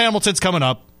 Leonard Hamilton's coming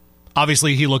up.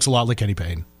 Obviously, he looks a lot like Kenny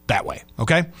Payne that way,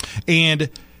 okay? And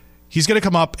he's going to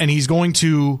come up, and he's going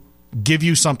to give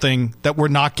you something that we're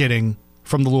not getting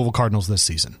from the Louisville Cardinals this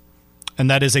season. And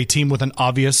that is a team with an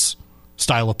obvious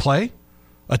style of play,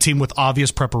 a team with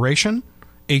obvious preparation,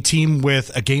 a team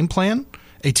with a game plan,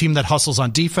 a team that hustles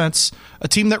on defense, a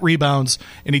team that rebounds,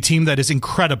 and a team that is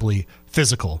incredibly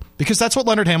physical. Because that's what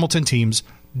Leonard Hamilton teams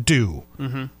do.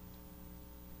 Mm-hmm.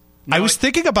 I was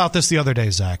thinking about this the other day,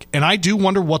 Zach, and I do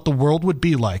wonder what the world would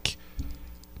be like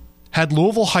had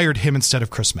Louisville hired him instead of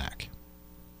Chris Mack.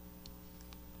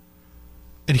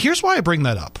 And here's why I bring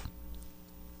that up.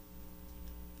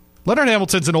 Leonard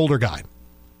Hamilton's an older guy.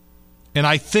 And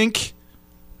I think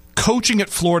coaching at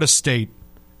Florida State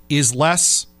is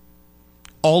less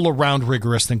all-around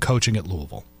rigorous than coaching at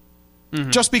Louisville.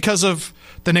 just because of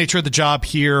the nature of the job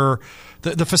here,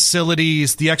 the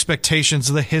facilities, the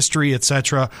expectations, the history,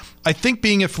 etc. I think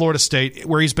being at Florida State,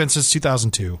 where he's been since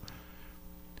 2002,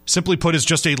 simply put, is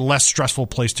just a less stressful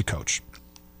place to coach.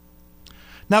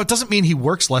 Now, it doesn't mean he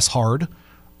works less hard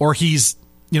or he's,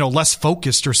 less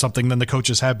focused or something than the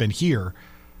coaches have been here.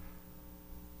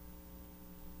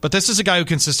 But this is a guy who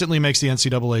consistently makes the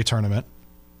NCAA tournament,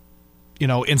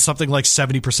 in something like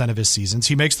 70% of his seasons.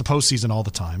 He makes the postseason all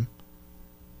the time.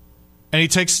 And he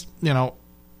takes,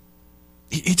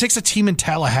 he takes a team in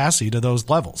Tallahassee to those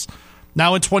levels.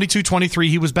 Now in 22-23,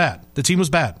 he was bad. The team was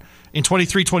bad. In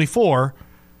 23-24,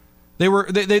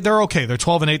 they're okay. They're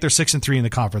 12-8. They're 6-3 in the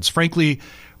conference. Frankly,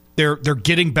 they're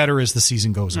getting better as the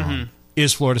season goes on.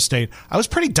 Is Florida State. I was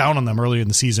pretty down on them earlier in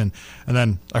the season, and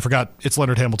then I forgot it's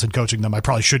Leonard Hamilton coaching them. I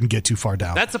probably shouldn't get too far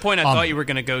down. That's the point I thought you were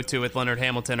going to go to with Leonard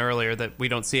Hamilton earlier that we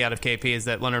don't see out of KP is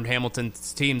that Leonard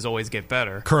Hamilton's teams always get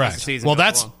better. Correct. Well,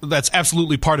 that's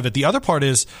absolutely part of it. The other part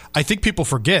is I think people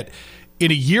forget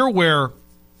in a year where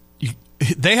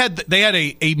they had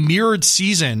a mirrored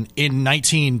season in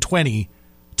 1920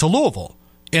 to Louisville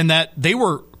in that they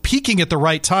were peaking at the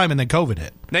right time and then COVID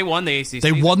hit. They won the ACC.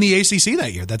 They won the ACC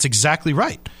that year. That's exactly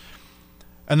right.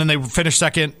 And then they finished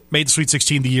second, made the Sweet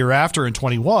 16 the year after in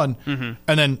 21. And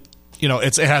then,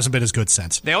 it hasn't been as good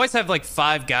since. They always have like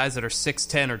 5 guys that are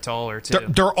 6'10 or taller, too.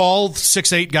 They're all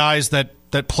 6'8 guys that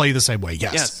play the same way.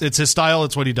 Yes. It's his style.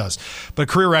 It's what he does. But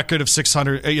career record of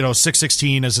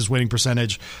 616 as his winning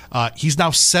percentage. He's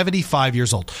now 75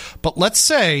 years old. But let's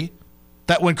say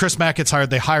that when Chris Mack gets hired,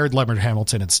 they hired Leonard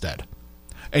Hamilton instead.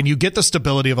 And you get the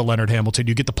stability of a Leonard Hamilton,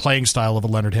 you get the playing style of a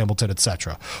Leonard Hamilton,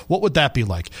 etc. What would that be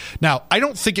like? Now, I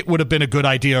don't think it would have been a good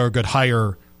idea or a good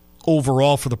hire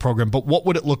overall for the program, but what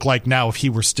would it look like now if he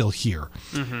were still here?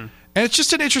 And it's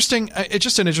just an interesting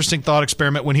thought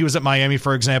experiment. When he was at Miami,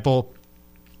 for example,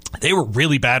 they were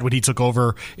really bad when he took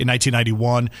over in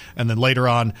 1991, and then later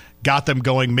on got them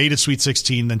going, made a Sweet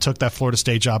 16, then took that Florida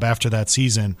State job after that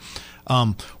season.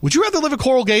 Would you rather live at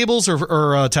Coral Gables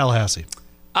or Tallahassee?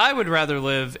 I would rather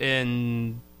live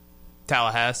in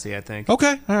Tallahassee, I think.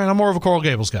 Okay. All right. I'm more of a Coral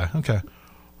Gables guy. Okay. Yeah,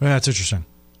 that's interesting.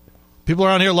 People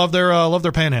around here love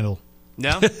their panhandle.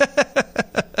 No?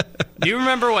 Do you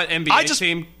remember what NBA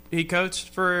team he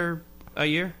coached for a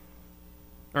year?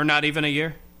 Or not even a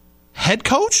year? Head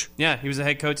coach? Yeah, he was a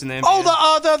head coach in the NBA.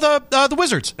 Oh, the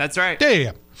Wizards. That's right.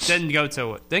 Yeah. Didn't go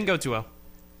too well.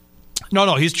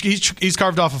 No, he's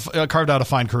carved out a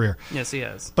fine career. Yes, he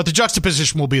has. But the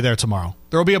juxtaposition will be there tomorrow.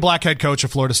 There will be a black head coach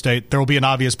at Florida State. There will be an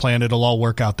obvious plan. It'll all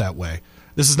work out that way.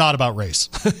 This is not about race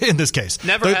in this case.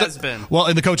 Never has been. Well,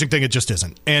 in the coaching thing, it just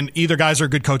isn't. And either guys are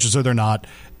good coaches or they're not.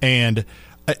 And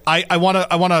I want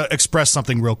to express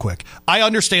something real quick. I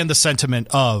understand the sentiment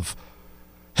of,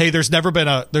 hey, there's never been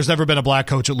a black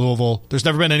coach at Louisville. There's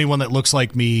never been anyone that looks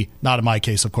like me. Not in my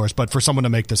case, of course, but for someone to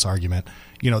make this argument,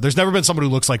 there's never been someone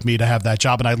who looks like me to have that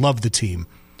job, and I love the team.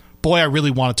 Boy, I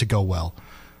really want it to go well.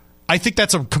 I think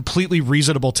that's a completely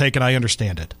reasonable take, and I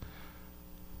understand it.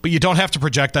 But you don't have to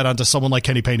project that onto someone like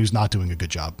Kenny Payne who's not doing a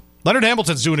good job. Leonard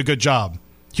Hamilton's doing a good job.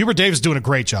 Hubert Davis is doing a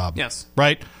great job. Yes.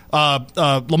 Right?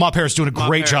 Lamont Paris doing a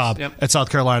great job at South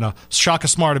Carolina. Shaka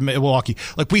Smart in Milwaukee.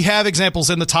 Like, we have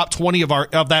examples in the top 20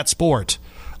 of that sport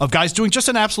of guys doing just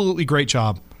an absolutely great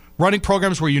job. Running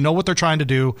programs where you know what they're trying to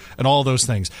do and all of those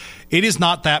things. It is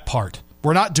not that part.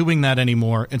 We're not doing that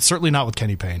anymore, and certainly not with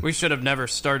Kenny Payne. We should have never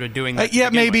started doing that.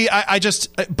 Maybe.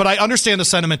 But I understand the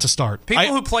sentiment to start. People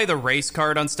who play the race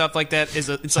card on stuff like that,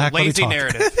 it's a lazy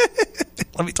narrative.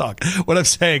 Let me talk. What I'm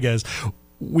saying is,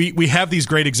 we have these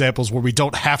great examples where we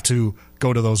don't have to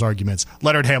go to those arguments.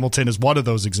 Leonard Hamilton is one of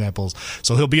those examples.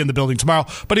 So he'll be in the building tomorrow,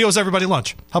 but he owes everybody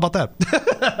lunch. How about that?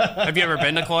 Have you ever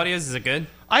been to Claudia's? Is it good?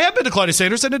 I have been to Claudia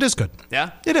Sanders, and it is good. Yeah?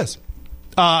 It is.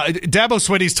 Dabo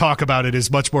Swinney's talk about it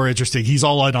is much more interesting. He's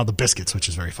all in on the biscuits, which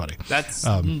is very funny. That's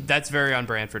very on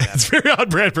brand for Dabo. It's very on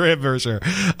brand for him, for sure.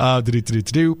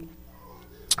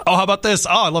 Oh, how about this? Oh,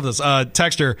 I love this.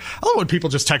 Texter. I love when people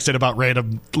just text in about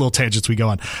random little tangents we go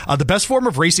on. The best form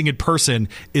of racing in person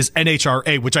is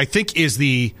NHRA, which I think is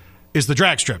the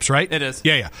drag strips, right? It is.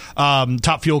 Yeah.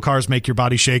 Top fuel cars make your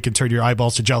body shake and turn your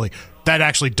eyeballs to jelly. That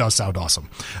actually does sound awesome.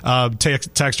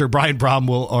 Texter, Brian Brom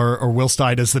or Will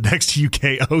Stein as the next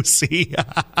UK OC.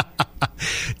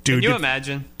 Dude, can you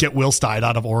imagine? Get Will Stein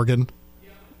out of Oregon.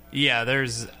 Yeah,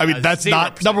 there's... that's 0%.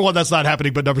 Not... Number one, that's not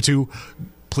happening, but number two...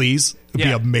 Please. It'd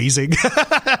be amazing.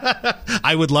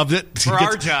 I would love it. For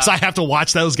our job. So I have to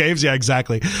watch those games? Yeah,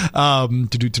 exactly.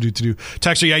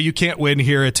 Texture, yeah, you can't win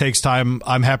here. It takes time.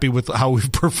 I'm happy with how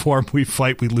we've performed. We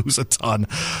fight. We lose a ton.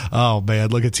 Oh,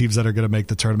 man. Look at teams that are going to make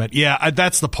the tournament. Yeah,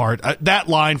 that's the part. That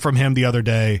line from him the other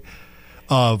day,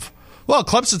 of, well,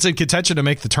 Clemson's in contention to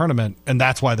make the tournament, and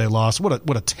that's why they lost.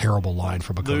 What a terrible line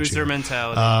from a coach. Loser here.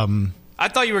 mentality. I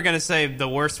thought you were going to say the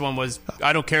worst one was,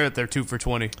 I don't care that they're 2 for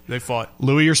 20. They fought.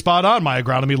 Louis, you're spot on. My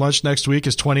agronomy lunch next week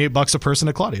is $28 a person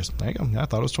at Claudia's. There you go. I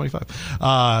thought it was 25.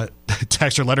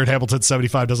 Texter Leonard Hamilton,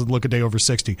 75, doesn't look a day over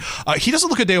 60. He doesn't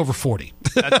look a day over 40.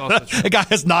 That's also true. The guy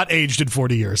has not aged in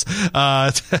 40 years.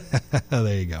 There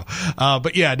you go.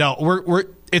 But yeah, no,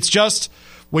 it's just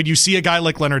when you see a guy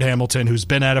like Leonard Hamilton who's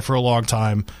been at it for a long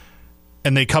time,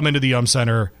 and they come into the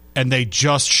Center and they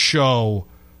just show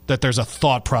that there's a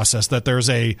thought process, that there's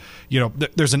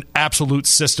there's an absolute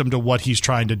system to what he's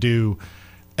trying to do.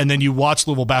 And then you watch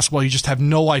Louisville basketball, you just have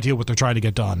no idea what they're trying to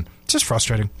get done. It's just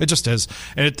frustrating. It just is.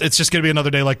 And it's just going to be another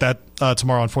day like that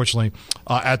tomorrow, unfortunately,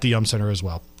 at the Center as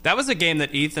well. That was a game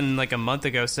that Ethan, like a month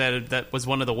ago, said that was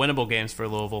one of the winnable games for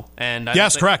Louisville. And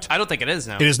yes, correct. I don't think it is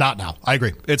now. It is not now. I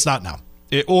agree. It's not now.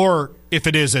 Or if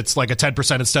it is, it's like a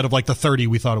 10% instead of like the 30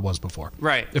 we thought it was before.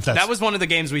 Right. That was one of the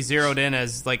games we zeroed in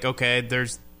as like, okay,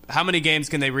 how many games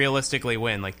can they realistically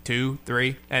win? Like 2,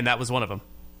 3? And that was one of them.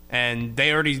 And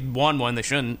they already won one. They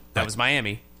shouldn't. That was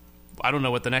Miami. I don't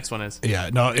know what the next one is. Yeah,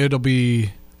 no, it'll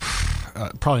be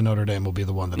probably Notre Dame will be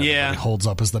the one that everybody holds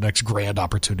up as the next grand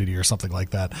opportunity or something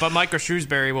like that. But Micah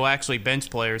Shrewsbury will actually bench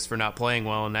players for not playing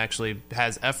well and actually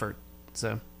has effort.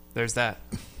 So there's that.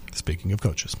 Speaking of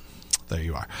coaches, there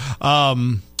you are.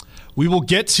 We will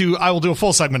get to, I will do a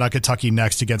full segment on Kentucky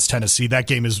next against Tennessee. That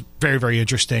game is very, very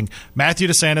interesting. Matthew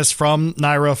DeSantis from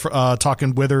Naira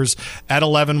talking Withers at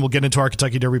 11. We'll get into our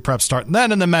Kentucky Derby prep starting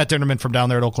then, and then Matt Dinnerman from down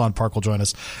there at Oaklawn Park will join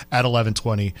us at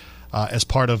 11:20 as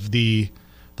part of the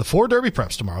 4 Derby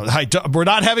preps tomorrow. We're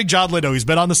not having John Lindo. He's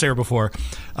been on this air before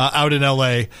out in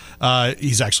L.A.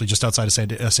 He's actually just outside of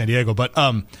San Diego. But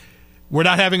we're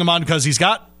not having him on because he's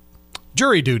got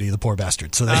jury duty, the poor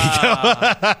bastard. So there you go.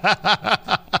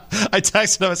 I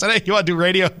texted him. I said, hey, you want to do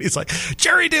radio? He's like,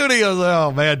 jury duty. I was like,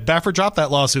 oh, man, Baffert dropped that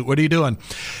lawsuit. What are you doing?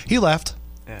 He left.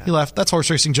 Yeah. He left. That's horse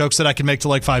racing jokes that I can make to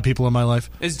like 5 people in my life.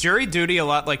 Is jury duty a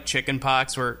lot like chicken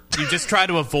pox where you just try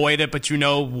to avoid it, but you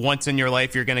know once in your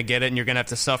life you're going to get it and you're going to have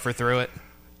to suffer through it?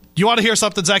 You want to hear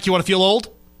something, Zach? You want to feel old?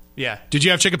 Yeah. Did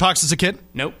you have chicken pox as a kid?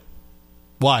 Nope.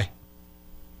 Why?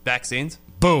 Vaccines.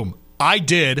 Boom. I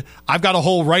did. I've got a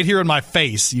hole right here in my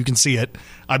face. You can see it.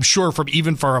 I'm sure from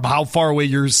how far away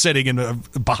you're sitting in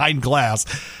behind glass.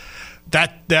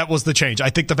 That was the change. I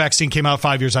think the vaccine came out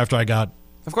 5 years after I got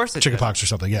of course it chickenpox or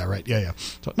something. Yeah, right. Yeah.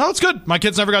 So, no, it's good. My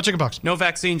kids never got chickenpox. No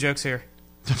vaccine jokes here.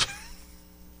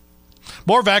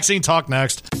 More vaccine talk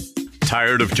next.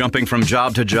 Tired of jumping from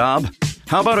job to job?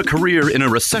 How about a career in a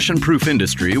recession-proof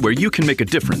industry where you can make a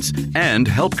difference and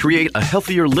help create a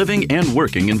healthier living and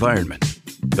working environment?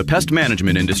 The pest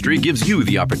management industry gives you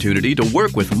the opportunity to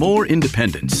work with more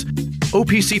independence.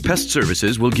 OPC Pest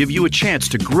Services will give you a chance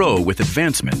to grow with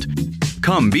advancement.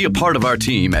 Come be a part of our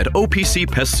team at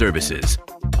OPC Pest Services.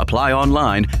 Apply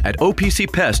online at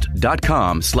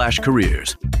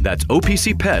opcpest.com/careers. That's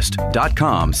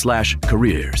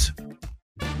opcpest.com/careers.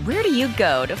 Where do you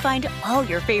go to find all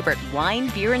your favorite wine,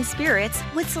 beer, and spirits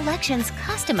with selections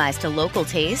customized to local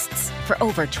tastes? For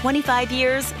over 25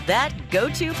 years, that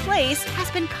go-to place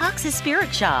has been Cox's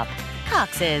Spirit Shop.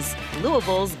 Cox's,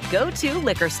 Louisville's go-to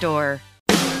liquor store.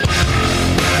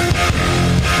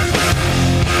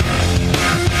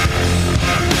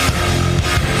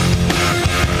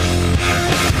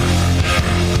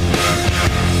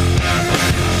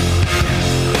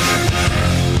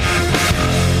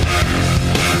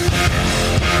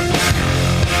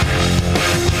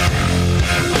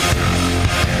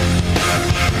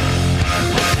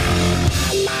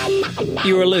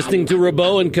 You are listening to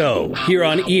Rabaut Co. here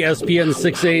on ESPN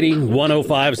 680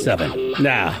 105.7.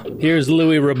 Now, here's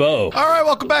Louis Rabaut. All right,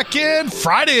 welcome back in.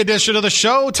 Friday edition of the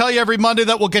show. Tell you every Monday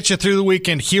that we'll get you through the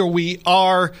weekend. Here we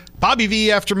are. Bobby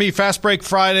V after me, Fast Break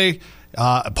Friday.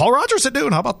 Paul Rogers at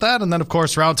noon. How about that? And then, of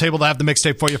course, Roundtable to have the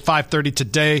mixtape for you, 5:30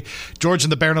 today. George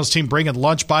and the Bear Nose team bringing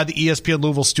lunch by the ESPN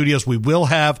Louisville studios. We will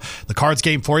have the Cards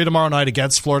game for you tomorrow night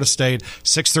against Florida State,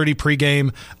 6:30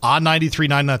 pregame on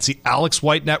 93.9. That's the Alex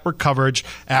White Network coverage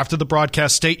after the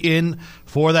broadcast. Stay in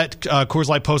for that Coors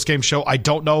Light postgame show. I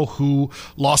don't know who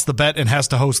lost the bet and has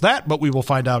to host that, but we will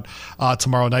find out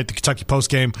tomorrow night. The Kentucky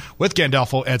postgame with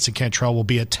Gandolfo, Edson Cantrell will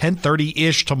be at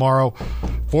 10:30-ish tomorrow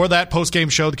for that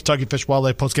postgame show, the Kentucky Fish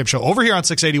Wildlife postgame show over here on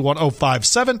 680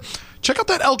 105.7. Check out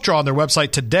that elk draw on their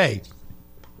website today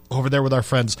over there with our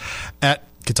friends at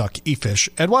Kentucky Fish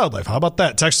and Wildlife. How about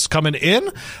that? Texts coming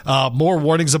in. More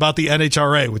warnings about the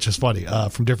NHRA, which is funny,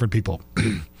 from different people.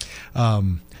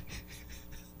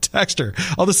 Texter.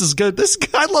 Oh, this is good.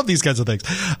 I love these kinds of things.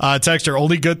 Texter,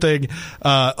 only good thing.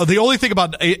 The only thing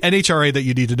about NHRA that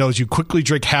you need to know is you quickly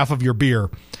drink half of your beer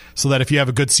so that if you have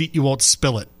a good seat, you won't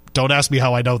spill it. Don't ask me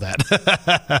how I know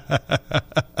that.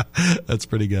 That's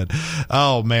pretty good.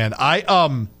 Oh, man.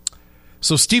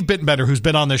 So Steve Bittenbender, who's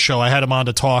been on this show, I had him on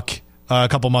to talk a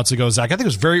couple months ago, Zach. I think it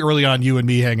was very early on, you and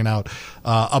me hanging out,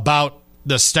 about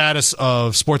the status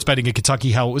of sports betting in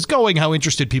Kentucky, how it was going, how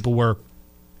interested people were.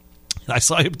 I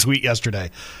saw him tweet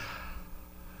yesterday.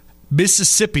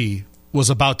 Mississippi was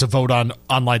about to vote on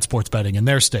online sports betting in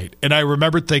their state. And I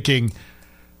remembered thinking,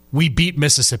 we beat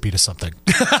Mississippi to something.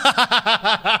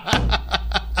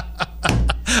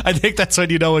 I think that's when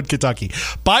you know in Kentucky.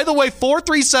 By the way,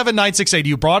 437-968,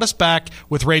 you brought us back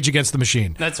with Rage Against the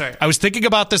Machine. That's right. I was thinking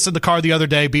about this in the car the other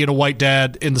day, being a white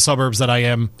dad in the suburbs that I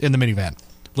am in the minivan,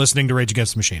 listening to Rage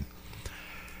Against the Machine.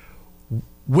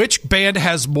 Which band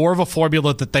has more of a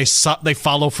formula that they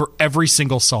follow for every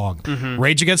single song? Mm-hmm.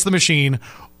 Rage Against the Machine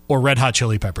or Red Hot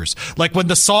Chili Peppers? Like when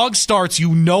the song starts,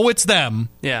 you know it's them.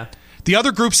 Yeah. The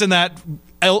other groups in that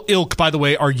ilk, by the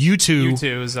way, are U2.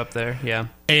 U2 is up there, yeah.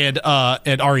 And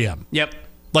REM. Yep.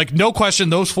 Like, no question,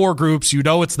 those four groups, you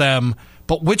know it's them.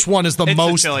 But which one is the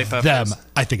most them?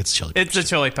 I think it's Chili Peppers. It's the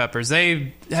Chili Peppers.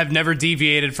 They have never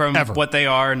deviated from what they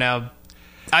are. Now,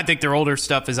 I think their older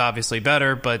stuff is obviously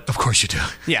better, but... Of course you do.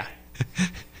 Yeah.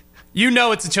 You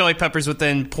know it's the Chili Peppers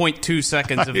within 0.2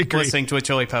 seconds of listening to a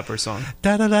Chili Peppers song.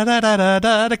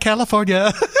 Da-da-da-da-da-da-da,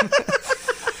 California.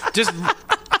 Just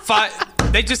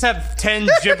they just have 10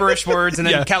 gibberish words and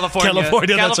then California.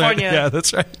 California, that's right. Yeah,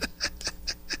 that's right.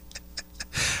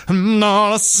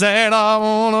 No, I said I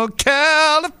want to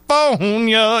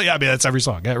California. Yeah, I mean, that's every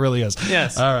song. It really is.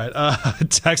 Yes. All right.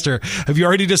 Texter, have you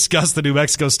already discussed the New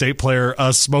Mexico State player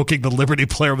smoking the Liberty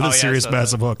player with a serious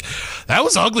massive hook? That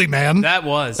was ugly, man. That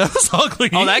was ugly.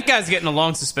 Oh, that guy's getting a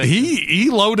long suspension. He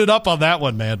loaded up on that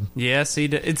one, man. Yes, he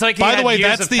did. It's like by the way,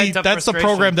 that's the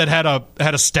program that had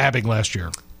a stabbing last year.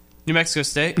 New Mexico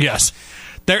State? Yes.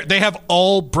 They have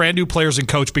all brand new players and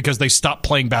coach because they stopped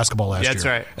playing basketball last year. That's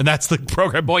right. And that's the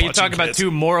program. Boy, you're talking about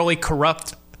two morally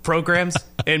corrupt programs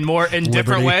in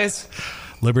different ways.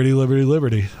 Liberty.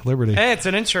 Hey, it's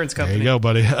an insurance company. There you go,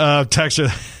 buddy. Texture.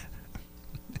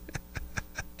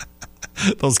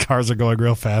 Those cars are going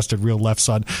real fast and real left,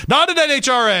 son. Not an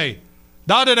NHRA.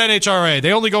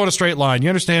 They only go in a straight line. You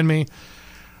understand me?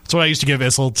 That's what I used to give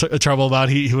Issel trouble about.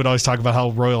 He would always talk about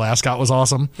how Royal Ascot was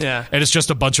awesome. Yeah. And it's just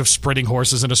a bunch of sprinting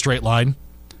horses in a straight line.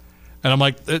 And I'm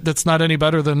like, that's not any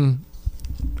better than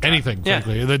anything,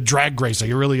 frankly. The drag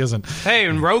racing, it really isn't. Hey,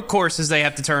 in road courses, they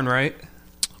have to turn right.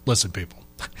 Listen, people.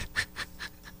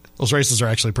 Those races are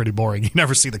actually pretty boring. You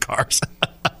never see the cars.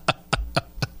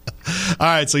 All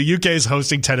right, so UK is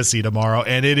hosting Tennessee tomorrow,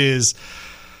 and it is...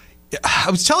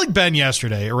 I was telling Ben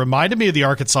yesterday, it reminded me of the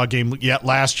Arkansas game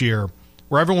last year,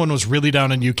 where everyone was really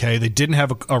down in UK. They didn't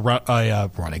have a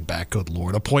running back, good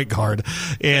Lord, a point guard.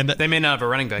 And they may not have a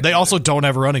running back. They also don't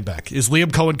have a running back. Is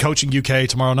Liam Cohen coaching UK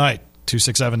tomorrow night?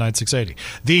 267-9680.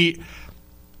 The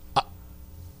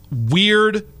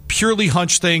weird, purely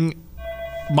hunch thing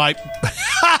might...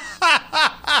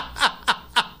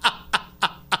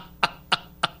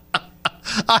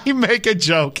 I make a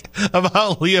joke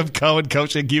about Liam Cohen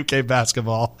coaching UK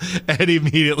basketball, and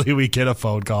immediately we get a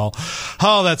phone call.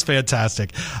 Oh, that's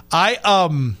fantastic.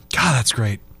 God, that's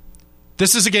great.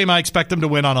 This is a game I expect them to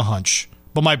win on a hunch,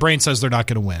 but my brain says they're not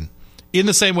going to win. In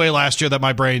the same way last year that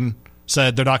my brain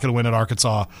said they're not going to win at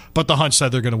Arkansas, but the hunch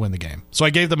said they're going to win the game. So I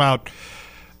gave them out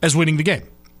as winning the game.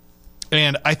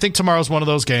 And I think tomorrow's one of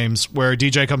those games where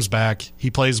DJ comes back,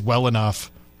 he plays well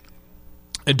enough,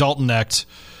 and Dalton Knecht,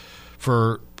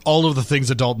 for all of the things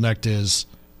that Dalton Knecht is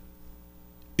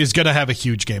going to have a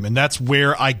huge game. And that's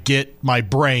where I get my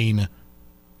brain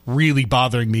really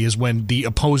bothering me, is when the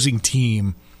opposing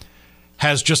team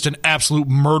has just an absolute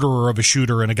murderer of a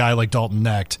shooter and a guy like Dalton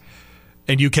Knecht,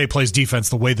 and UK plays defense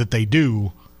the way that they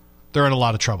do, they're in a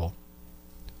lot of trouble.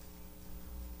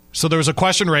 So there was a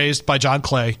question raised by John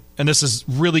Clay, and this is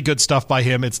really good stuff by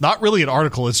him. It's not really an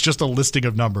article, it's just a listing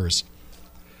of numbers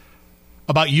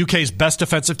about UK's best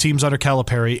defensive teams under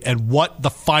Calipari and what the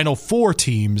Final Four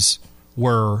teams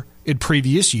were in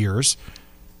previous years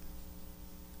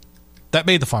that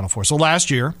made the Final Four. So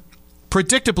last year,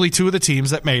 predictably, two of the teams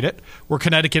that made it were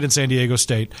Connecticut and San Diego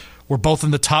State, were both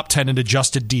in the top 10 in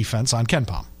adjusted defense on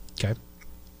KenPom. Okay.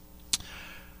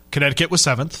 Connecticut was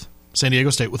 7th, San Diego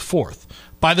State was 4th.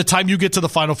 By the time you get to the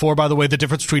Final Four, by the way, the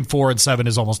difference between 4 and 7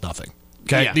 is almost nothing.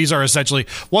 Okay. Yeah. These are essentially,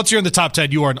 once you're in the top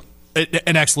 10, you are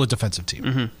an excellent defensive team.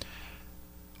 Mm-hmm.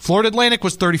 Florida Atlantic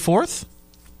was 34th.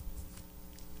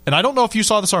 And I don't know if you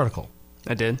saw this article.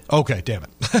 I did. Okay, damn it.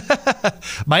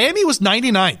 Miami was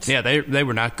 99th. Yeah, they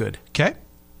were not good. Okay.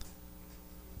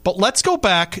 But let's go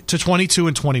back to 22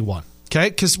 and 21. Okay,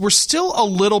 because we're still a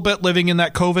little bit living in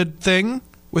that COVID thing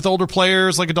with older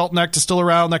players like Dalton Knecht is still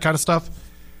around, that kind of stuff.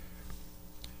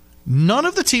 None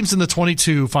of the teams in the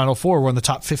 22 Final Four were in the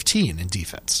top 15 in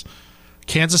defense.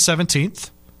 Kansas 17th,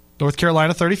 North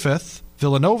Carolina 35th,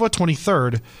 Villanova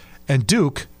 23rd, and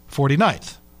Duke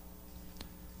 49th.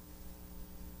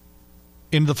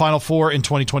 In the Final Four in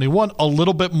 2021, a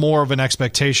little bit more of an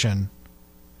expectation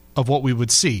of what we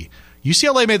would see.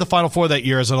 UCLA made the Final Four that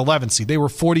year as an 11 seed. They were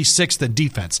 46th in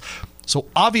defense. So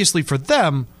obviously for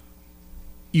them,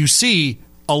 you see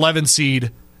 11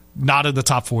 seed not in the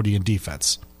top 40 in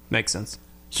defense. Makes sense.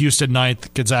 Houston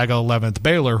 9th, Gonzaga 11th,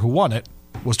 Baylor, who won it,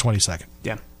 was 22nd.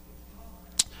 Yeah.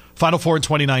 Final Four in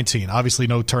 2019. Obviously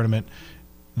no tournament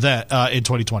that in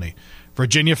 2020.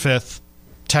 Virginia 5th,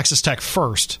 Texas Tech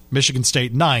 1st, Michigan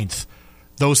State 9th.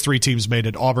 Those three teams made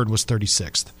it. Auburn was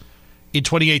 36th. In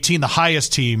 2018, the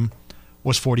highest team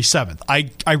was 47th.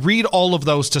 I read all of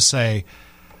those to say,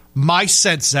 my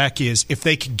sense, Zach, is if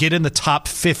they can get in the top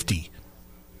 50,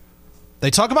 they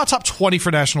talk about top 20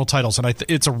 for national titles, and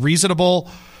it's a reasonable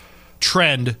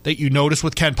trend that you notice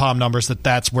with Ken Pom numbers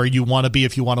that's where you want to be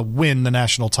if you want to win the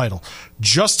national title.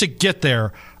 Just to get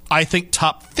there, I think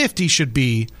top 50 should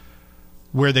be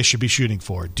where they should be shooting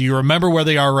for. Do you remember where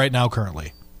they are right now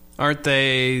currently? Aren't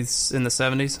they in the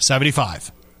 70s?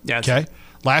 75. Yeah. Okay.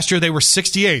 Last year they were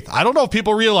 68th. I don't know if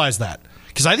people realize that,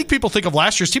 because I think people think of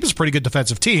last year's team as a pretty good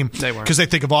defensive team. They weren't. Because they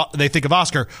think of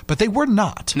Oscar, but they were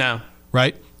not. No.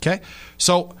 Right? Okay.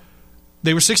 So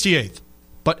they were 68th,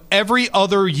 but every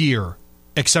other year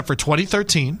except for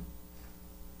 2013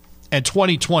 and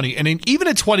 2020, and even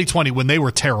in 2020 when they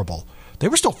were terrible, they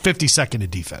were still 52nd in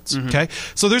defense. Mm-hmm. Okay.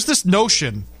 So there's this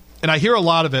notion, and I hear a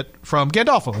lot of it from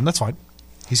Gandolfo, and that's fine.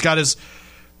 He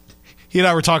and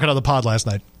I were talking on the pod last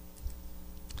night.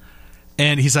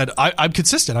 And he said, I'm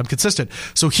consistent.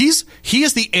 So he is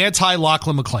the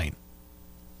anti-Lachlan McClain.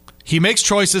 He makes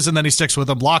choices and then he sticks with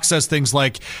them. Locke says things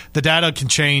like, the data can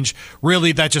change.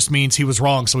 Really, that just means he was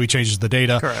wrong, so he changes the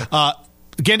data. Correct.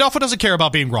 Gandolfo doesn't care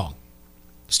about being wrong.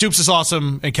 Stoops is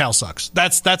awesome and Cal sucks.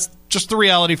 That's just the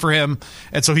reality for him,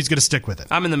 and so he's going to stick with it.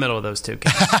 I'm in the middle of those two.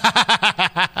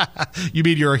 You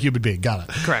mean you're a human being. Got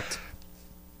it. Correct.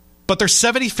 But they're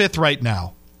 75th right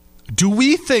now. Do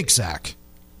we think, Zach,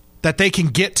 that they can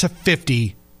get to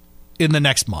 50 in the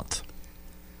next month?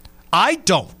 I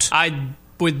don't. I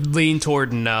would lean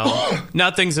toward no.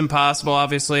 Nothing's impossible,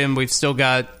 obviously, and we've still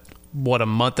got, a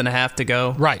month and a half to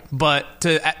go. Right. But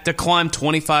to climb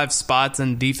 25 spots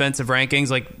in defensive rankings,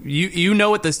 like you know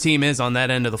what this team is on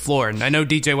that end of the floor. And I know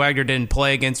DJ Wagner didn't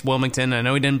play against Wilmington. I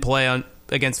know he didn't play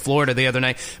against Florida the other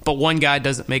night. But one guy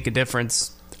doesn't make a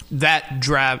difference that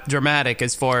dramatic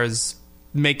as far as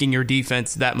making your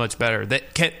defense that much better.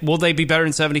 Will they be better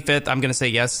than 75th? I'm going to say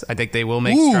yes. I think they will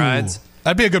make strides.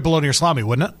 That'd be a good bologna or salami,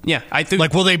 wouldn't it? Yeah. I think.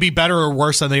 Like, will they be better or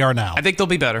worse than they are now? I think they'll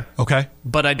be better. Okay.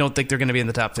 But I don't think they're going to be in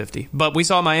the top 50. But we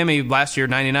saw Miami last year,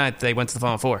 99th. They went to the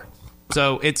Final Four.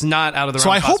 So it's not out of the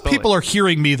realm of possibility. So I hope people are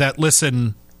hearing me that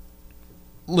listen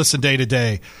day to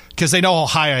day, because they know how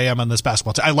high I am on this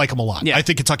basketball team. I like them a lot. Yeah. I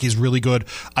think Kentucky is really good.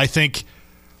 I think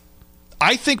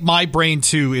my brain,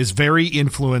 too, is very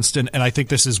influenced, and I think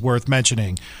this is worth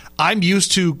mentioning. I'm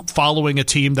used to following a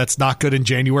team that's not good in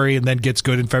January and then gets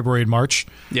good in February and March,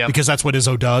 because that's what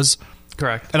Izzo does.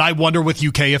 Correct. And I wonder with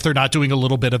UK if they're not doing a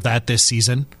little bit of that this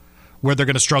season, where they're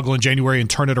going to struggle in January and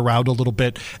turn it around a little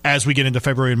bit as we get into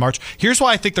February and March. Here's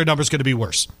why I think their number's going to be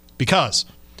worse, because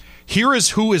here is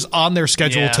who is on their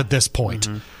schedule to this point.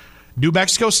 Mm-hmm. New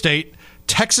Mexico State,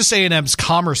 Texas A&M's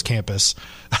Commerce Campus,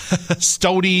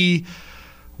 Stony...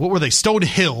 What were they?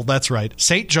 Stonehill, that's right.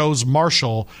 St. Joe's,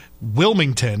 Marshall,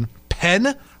 Wilmington,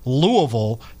 Penn,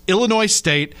 Louisville, Illinois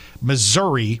State,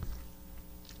 Missouri,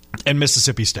 and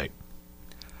Mississippi State.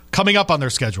 Coming up on their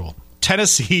schedule,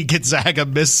 Tennessee, Gonzaga,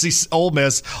 Ole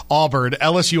Miss, Auburn,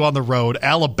 LSU on the road,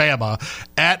 Alabama,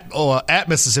 at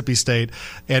Mississippi State,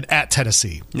 and at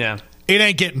Tennessee. Yeah. It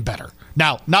ain't getting better.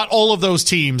 Now, not all of those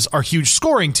teams are huge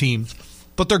scoring teams,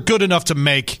 but they're good enough to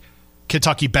make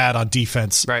Kentucky bad on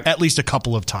defense at least a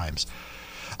couple of times.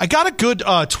 I got a good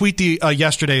tweet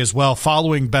yesterday as well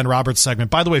following Ben Roberts'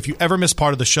 segment. By the way, if you ever miss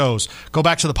part of the shows, go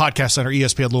back to the podcast center,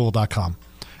 ESPNLouisville.com.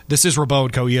 This is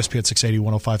Rabaut Co, ESPN 680,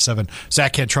 1057.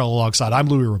 Zach Cantrell alongside. I'm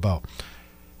Louis Rabaut.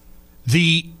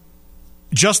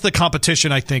 Just the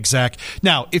competition, I think, Zach.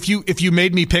 Now, if you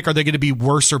made me pick, are they going to be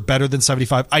worse or better than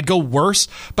 75? I'd go worse,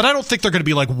 but I don't think they're going to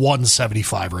be like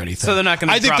 175 or anything. So they're not going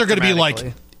to. I think they're going to be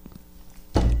like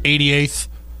 88th,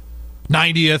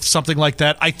 90th, something like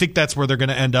that. I think that's where they're going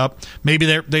to end up. Maybe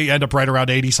they end up right around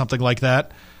 80, something like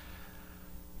that.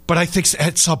 But I think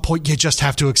at some point you just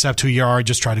have to accept who you are and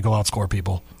just try to go outscore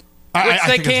people. Which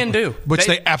they can do. Which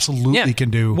they absolutely can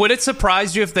do. Would it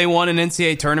surprise you if they won an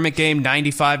NCAA tournament game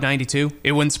 95-92?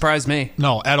 It wouldn't surprise me.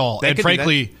 No, at all. And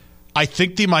frankly, I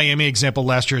think the Miami example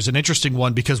last year is an interesting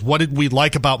one because what did we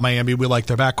like about Miami? We like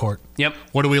their backcourt. Yep.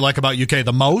 What do we like about UK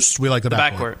the most? We like the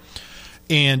backcourt.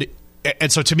 And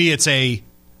so to me, it's an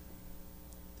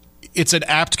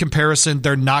apt comparison.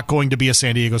 They're not going to be a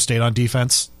San Diego State on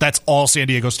defense. That's all San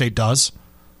Diego State does.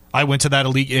 I went to that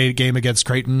Elite Eight game against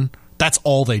Creighton. That's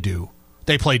all they do.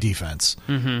 They play defense.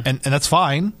 Mm-hmm. And that's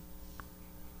fine.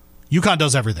 UConn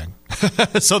does everything.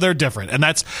 So they're different.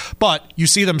 But you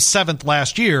see them 7th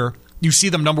last year. You see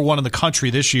them number 1 in the country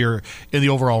this year in the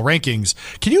overall rankings.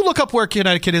 Can you look up where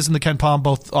Connecticut is in the Ken Pom,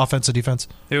 both offense and defense?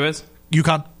 Who is?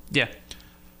 UConn? Yeah.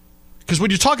 Because when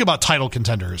you're talking about title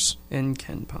contenders, in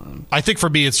Ken Pom, I think for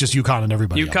me it's just UConn and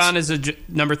everybody else. UConn is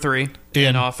number 3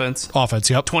 in offense. Offense,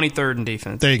 yep. 23rd in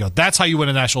defense. There you go. That's how you win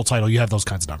a national title. You have those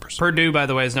kinds of numbers. Purdue, by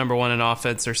the way, is number 1 in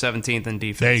offense or 17th in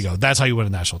defense. There you go. That's how you win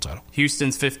a national title.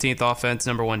 Houston's 15th offense,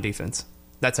 number 1 defense.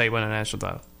 That's how you win a national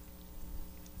title.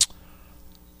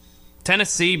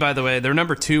 Tennessee, by the way, they're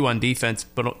number 2 on defense,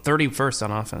 but 31st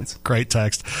on offense. Great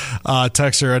text.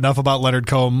 Texter, enough about Leonard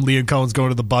Cohen. Liam Cohen's going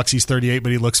to the Bucks. He's 38,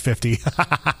 but he looks 50.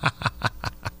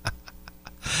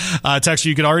 Texter,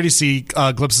 you can already see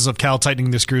glimpses of Cal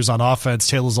tightening the screws on offense.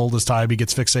 Taylor's oldest time. He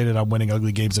gets fixated on winning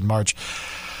ugly games in March.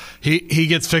 He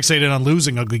gets fixated on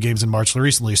losing ugly games in March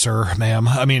recently, sir, ma'am.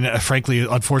 I mean, frankly,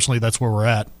 unfortunately, that's where we're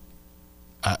at.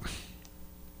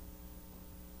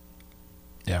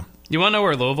 Yeah. You want to know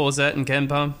where Louisville is at in Ken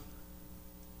Pom?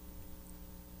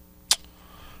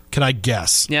 Can I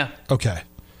guess? Yeah. Okay.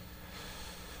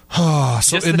 So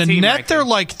just in the net,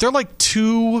 ranking. they're like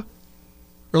 2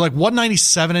 or like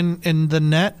 197 in the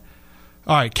net.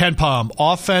 All right, Ken Pom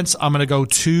offense. I'm going to go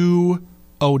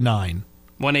 209.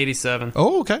 187.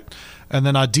 Oh, okay. And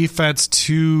then defense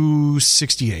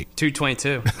 268.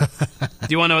 222. Do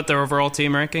you want to know what their overall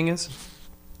team ranking is?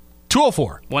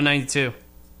 204. 192.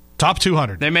 Top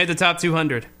 200. They made the top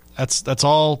 200. That's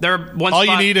all. They're one all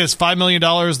spot, you need is $5 million,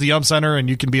 the Yum Center, and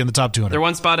you can be in the top 200. They're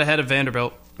one spot ahead of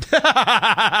Vanderbilt.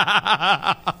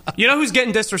 You know who's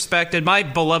getting disrespected? My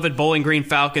beloved Bowling Green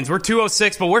Falcons. We're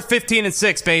 206, but we're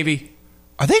 15-6, baby.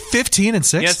 Are they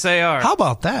 15-6? Yes, they are. How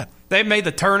about that? They've made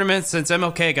the tournament since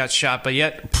MLK got shot, but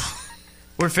yet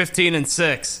we're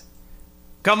 15-6.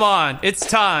 Come on, it's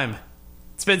time.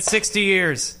 It's been 60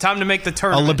 years. Time to make the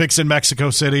tournament. Olympics in Mexico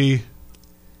City.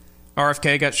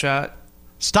 RFK got shot.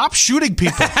 Stop shooting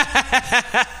people.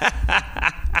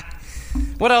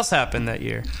 What else happened that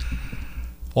year?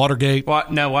 Watergate.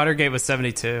 Watergate was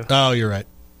 72. Oh, you're right.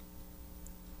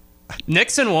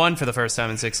 Nixon won for the first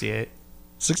time in 68.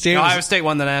 68. Ohio State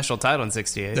won the national title in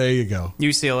 68. There you go.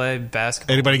 UCLA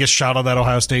basketball. Anybody get shot on that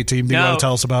Ohio State team? Do you want to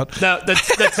tell us about? No,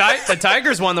 the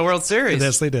Tigers won the World Series.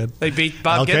 Yes, they did. They beat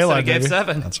Bob Gibson in Game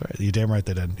 7. That's right. You damn right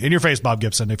they did. In your face, Bob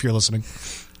Gibson, if you're listening.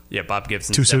 Yeah, Bob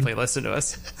Gibson definitely listened to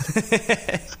us.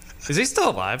 Is he still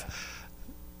alive?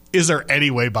 Is there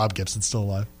any way Bob Gibson's still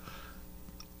alive?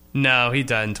 No, he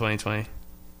died in 2020.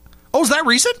 Oh, is that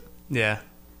recent? Yeah.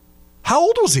 How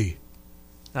old was he?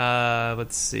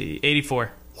 Let's see,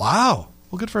 84. Wow.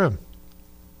 Well, good for him.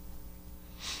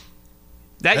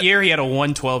 That year, he had a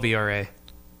 1.12 ERA.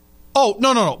 Oh,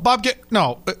 no. Bob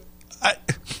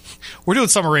we're doing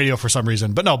summer radio for some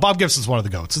reason, but no, Bob Gibson's one of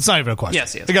the GOATs. It's not even a question.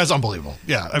 Yes. The guy's unbelievable.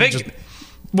 Yeah, I mean, just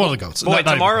one of the GOATs. Boy,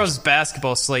 tomorrow's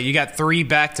basketball slate, you got 3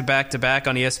 back-to-back-to-back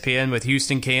on ESPN with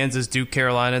Houston, Kansas, Duke,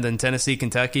 Carolina, then Tennessee,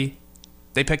 Kentucky.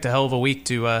 They picked a hell of a week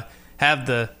to have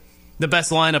the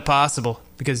best lineup possible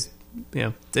because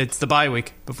it's the bye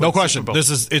week. No question.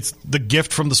 It's the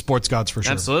gift from the sports gods for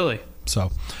sure. Absolutely.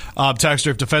 So, Texter,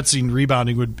 if defending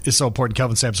rebounding is so important,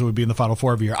 Kelvin Sampson would be in the Final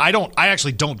Four every year. I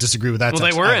actually don't disagree with that. Well,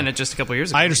 text. They were in it just a couple years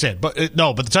ago. I understand, but the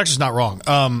Texter's not wrong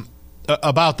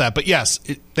about that. But yes,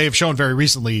 they have shown very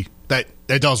recently that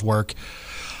it does work.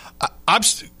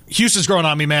 Houston's growing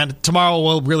on me, man. Tomorrow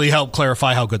will really help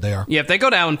clarify how good they are. Yeah, if they go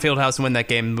down Fieldhouse and win that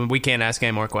game, we can't ask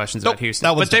any more questions about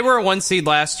Houston. But they were a 1 seed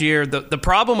last year. The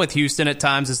problem with Houston at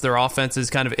times is their offense is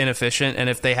kind of inefficient, and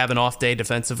if they have an off day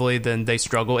defensively, then they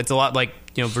struggle. It's a lot like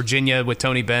Virginia with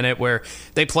Tony Bennett, where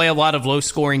they play a lot of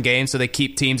low-scoring games, so they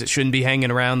keep teams that shouldn't be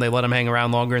hanging around. They let them hang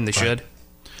around longer than they should.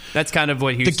 That's kind of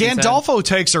what Houston's The Gandolfo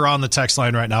takes are on the text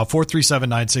line right now,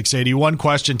 437-9680. One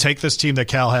question, take this team that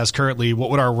Cal has currently. What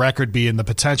would our record be in the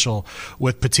potential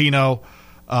with Pitino,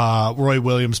 Roy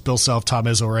Williams, Bill Self, Tom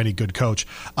Izzo, or any good coach?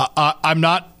 I'm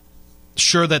not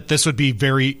sure that this would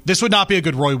not be a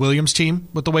good Roy Williams team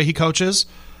with the way he coaches.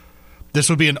 This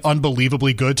would be an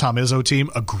unbelievably good Tom Izzo team,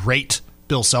 a great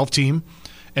Bill Self team,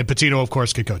 and Pitino, of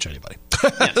course, could coach anybody.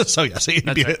 Yes. So, yes,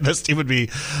 this team would be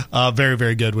very,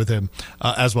 very good with him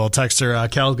as well.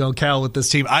 Texter, Cal with this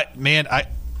team.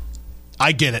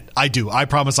 I get it. I do. I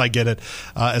promise I get it.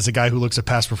 As a guy who looks at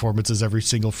past performances every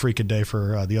single freaking day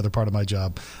for the other part of my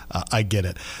job, I get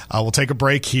it. We'll take a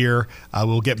break here.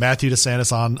 We'll get Matthew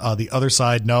DeSantis on the other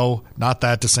side. No, not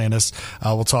that DeSantis.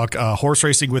 We'll talk horse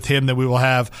racing with him. Then we will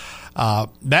have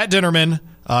Matt Dinnerman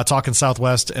talking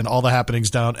Southwest and all the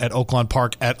happenings down at Oaklawn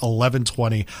Park at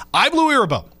 11:20. I'm Louis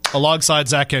Rabaut. Alongside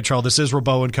Zach Cantrell, this is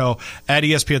Rabaut Co. at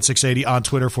ESPN 680 on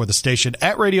Twitter for the station,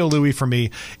 at Radio Louie for me,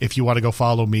 if you want to go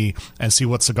follow me and see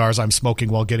what cigars I'm smoking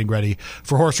while getting ready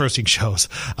for horse racing shows.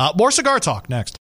 More cigar talk next.